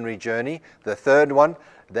missionary journey, the third one.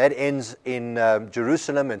 That ends in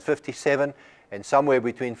Jerusalem in 57, and somewhere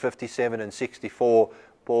between 57 and 64,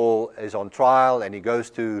 Paul is on trial, and he goes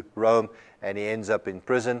to Rome, and he ends up in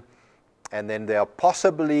prison. And then there are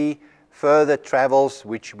possibly further travels,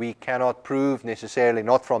 which we cannot prove necessarily,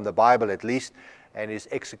 not from the Bible at least, and his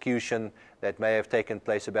execution that may have taken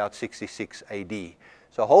place about 66 AD.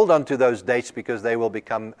 So hold on to those dates because they will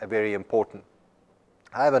become very important.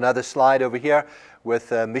 I have another slide over here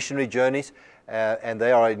with missionary journeys, and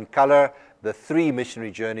they are in color, the 3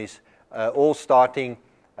 missionary journeys, all starting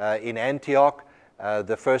in Antioch.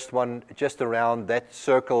 The first one just around that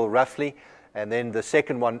circle roughly, and then the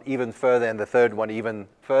second one even further, and the third one even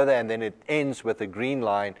further, and then it ends with the green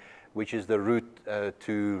line, which is the route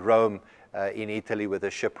to Rome in Italy with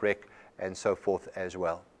a shipwreck and so forth as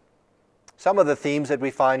well. Some of the themes that we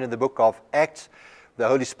find in the book of Acts: the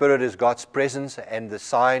Holy Spirit is God's presence and the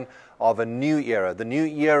sign of a new era. The new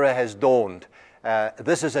era has dawned.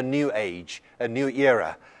 This is a new age, a new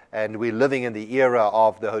era, and we're living in the era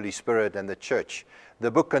of the Holy Spirit and the church. The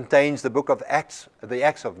book contains the book of Acts, the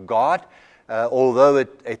Acts of God. Although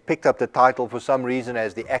it picked up the title for some reason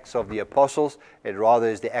as the Acts of the Apostles, it rather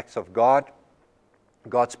is the Acts of God.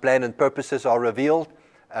 God's plan and purposes are revealed.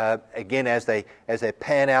 Again, as they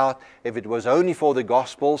pan out. If it was only for the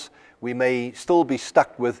Gospels, we may still be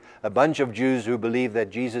stuck with a bunch of Jews who believe that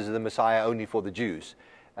Jesus is the Messiah only for the Jews.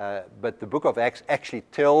 But the book of Acts actually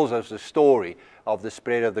tells us the story of the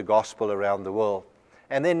spread of the gospel around the world.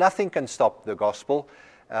 And then nothing can stop the gospel.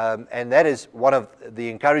 And that is one of the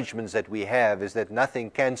encouragements that we have, is that nothing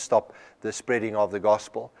can stop the spreading of the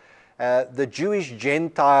gospel. The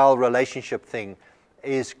Jewish-Gentile relationship thing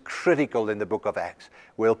is critical in the book of Acts.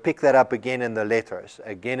 We'll pick that up again in the letters.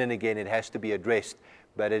 Again and again it has to be addressed,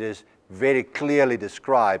 but it is very clearly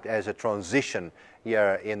described as a transition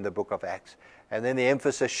here in the book of Acts. And then the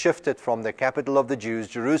emphasis shifted from the capital of the Jews,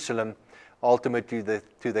 Jerusalem, ultimately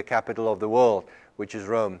to the capital of the world, which is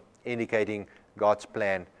Rome, indicating God's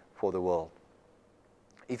plan for the world.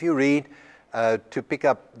 If you read to pick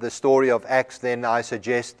up the story of Acts, then I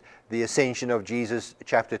suggest the ascension of Jesus,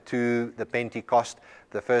 chapter 2, the Pentecost,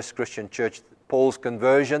 the first Christian church, Paul's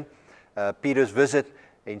conversion, Peter's visit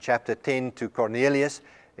in chapter 10 to Cornelius,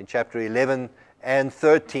 in chapter 11 and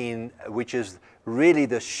 13, which is really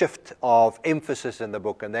the shift of emphasis in the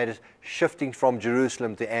book, and that is shifting from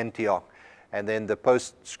Jerusalem to Antioch, and then the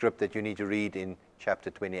postscript that you need to read in chapter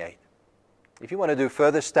 28. If you want to do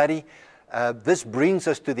further study, this brings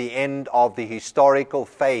us to the end of the historical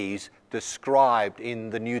phase described in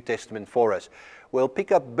the New Testament for us. We'll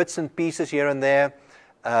pick up bits and pieces here and there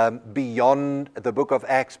beyond the book of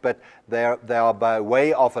Acts, but they are by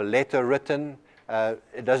way of a letter written.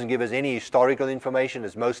 It doesn't give us any historical information.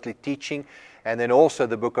 It's mostly teaching. And then also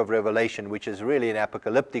the book of Revelation, which is really an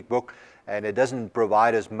apocalyptic book, and it doesn't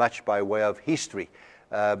provide us much by way of history.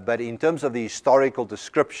 But in terms of the historical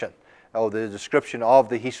description, or the description of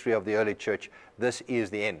the history of the early church, this is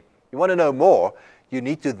the end. You want to know more, you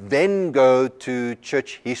need to then go to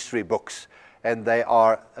church history books, and they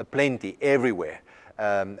are plenty everywhere.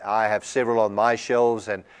 I have several on my shelves,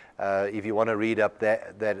 and if you want to read up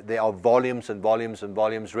that there are volumes and volumes and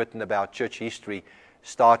volumes written about church history,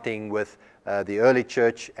 starting with the early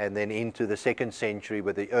church and then into the 2nd century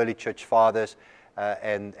with the early church fathers,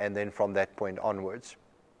 and then from that point onwards.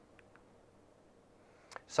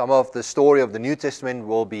 Some of the story of the New Testament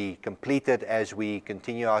will be completed as we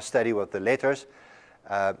continue our study with the letters.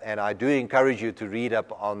 And I do encourage you to read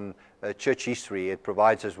up on church history. It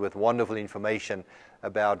provides us with wonderful information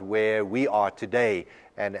about where we are today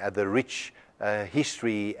and the rich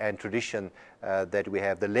history and tradition that we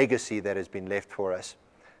have, the legacy that has been left for us.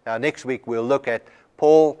 Now, next week we'll look at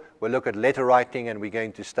Paul, we'll look at letter writing, and we're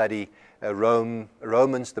going to study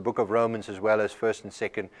Romans, the book of Romans, as well as 1st and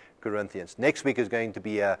 2nd Corinthians. Next week is going to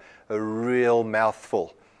be a real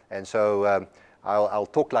mouthful, and so I'll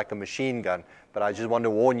talk like a machine gun, but I just want to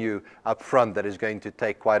warn you up front that it's going to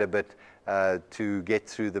take quite a bit to get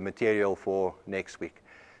through the material for next week.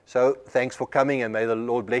 So thanks for coming, and may the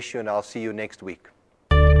Lord bless you, and I'll see you next week.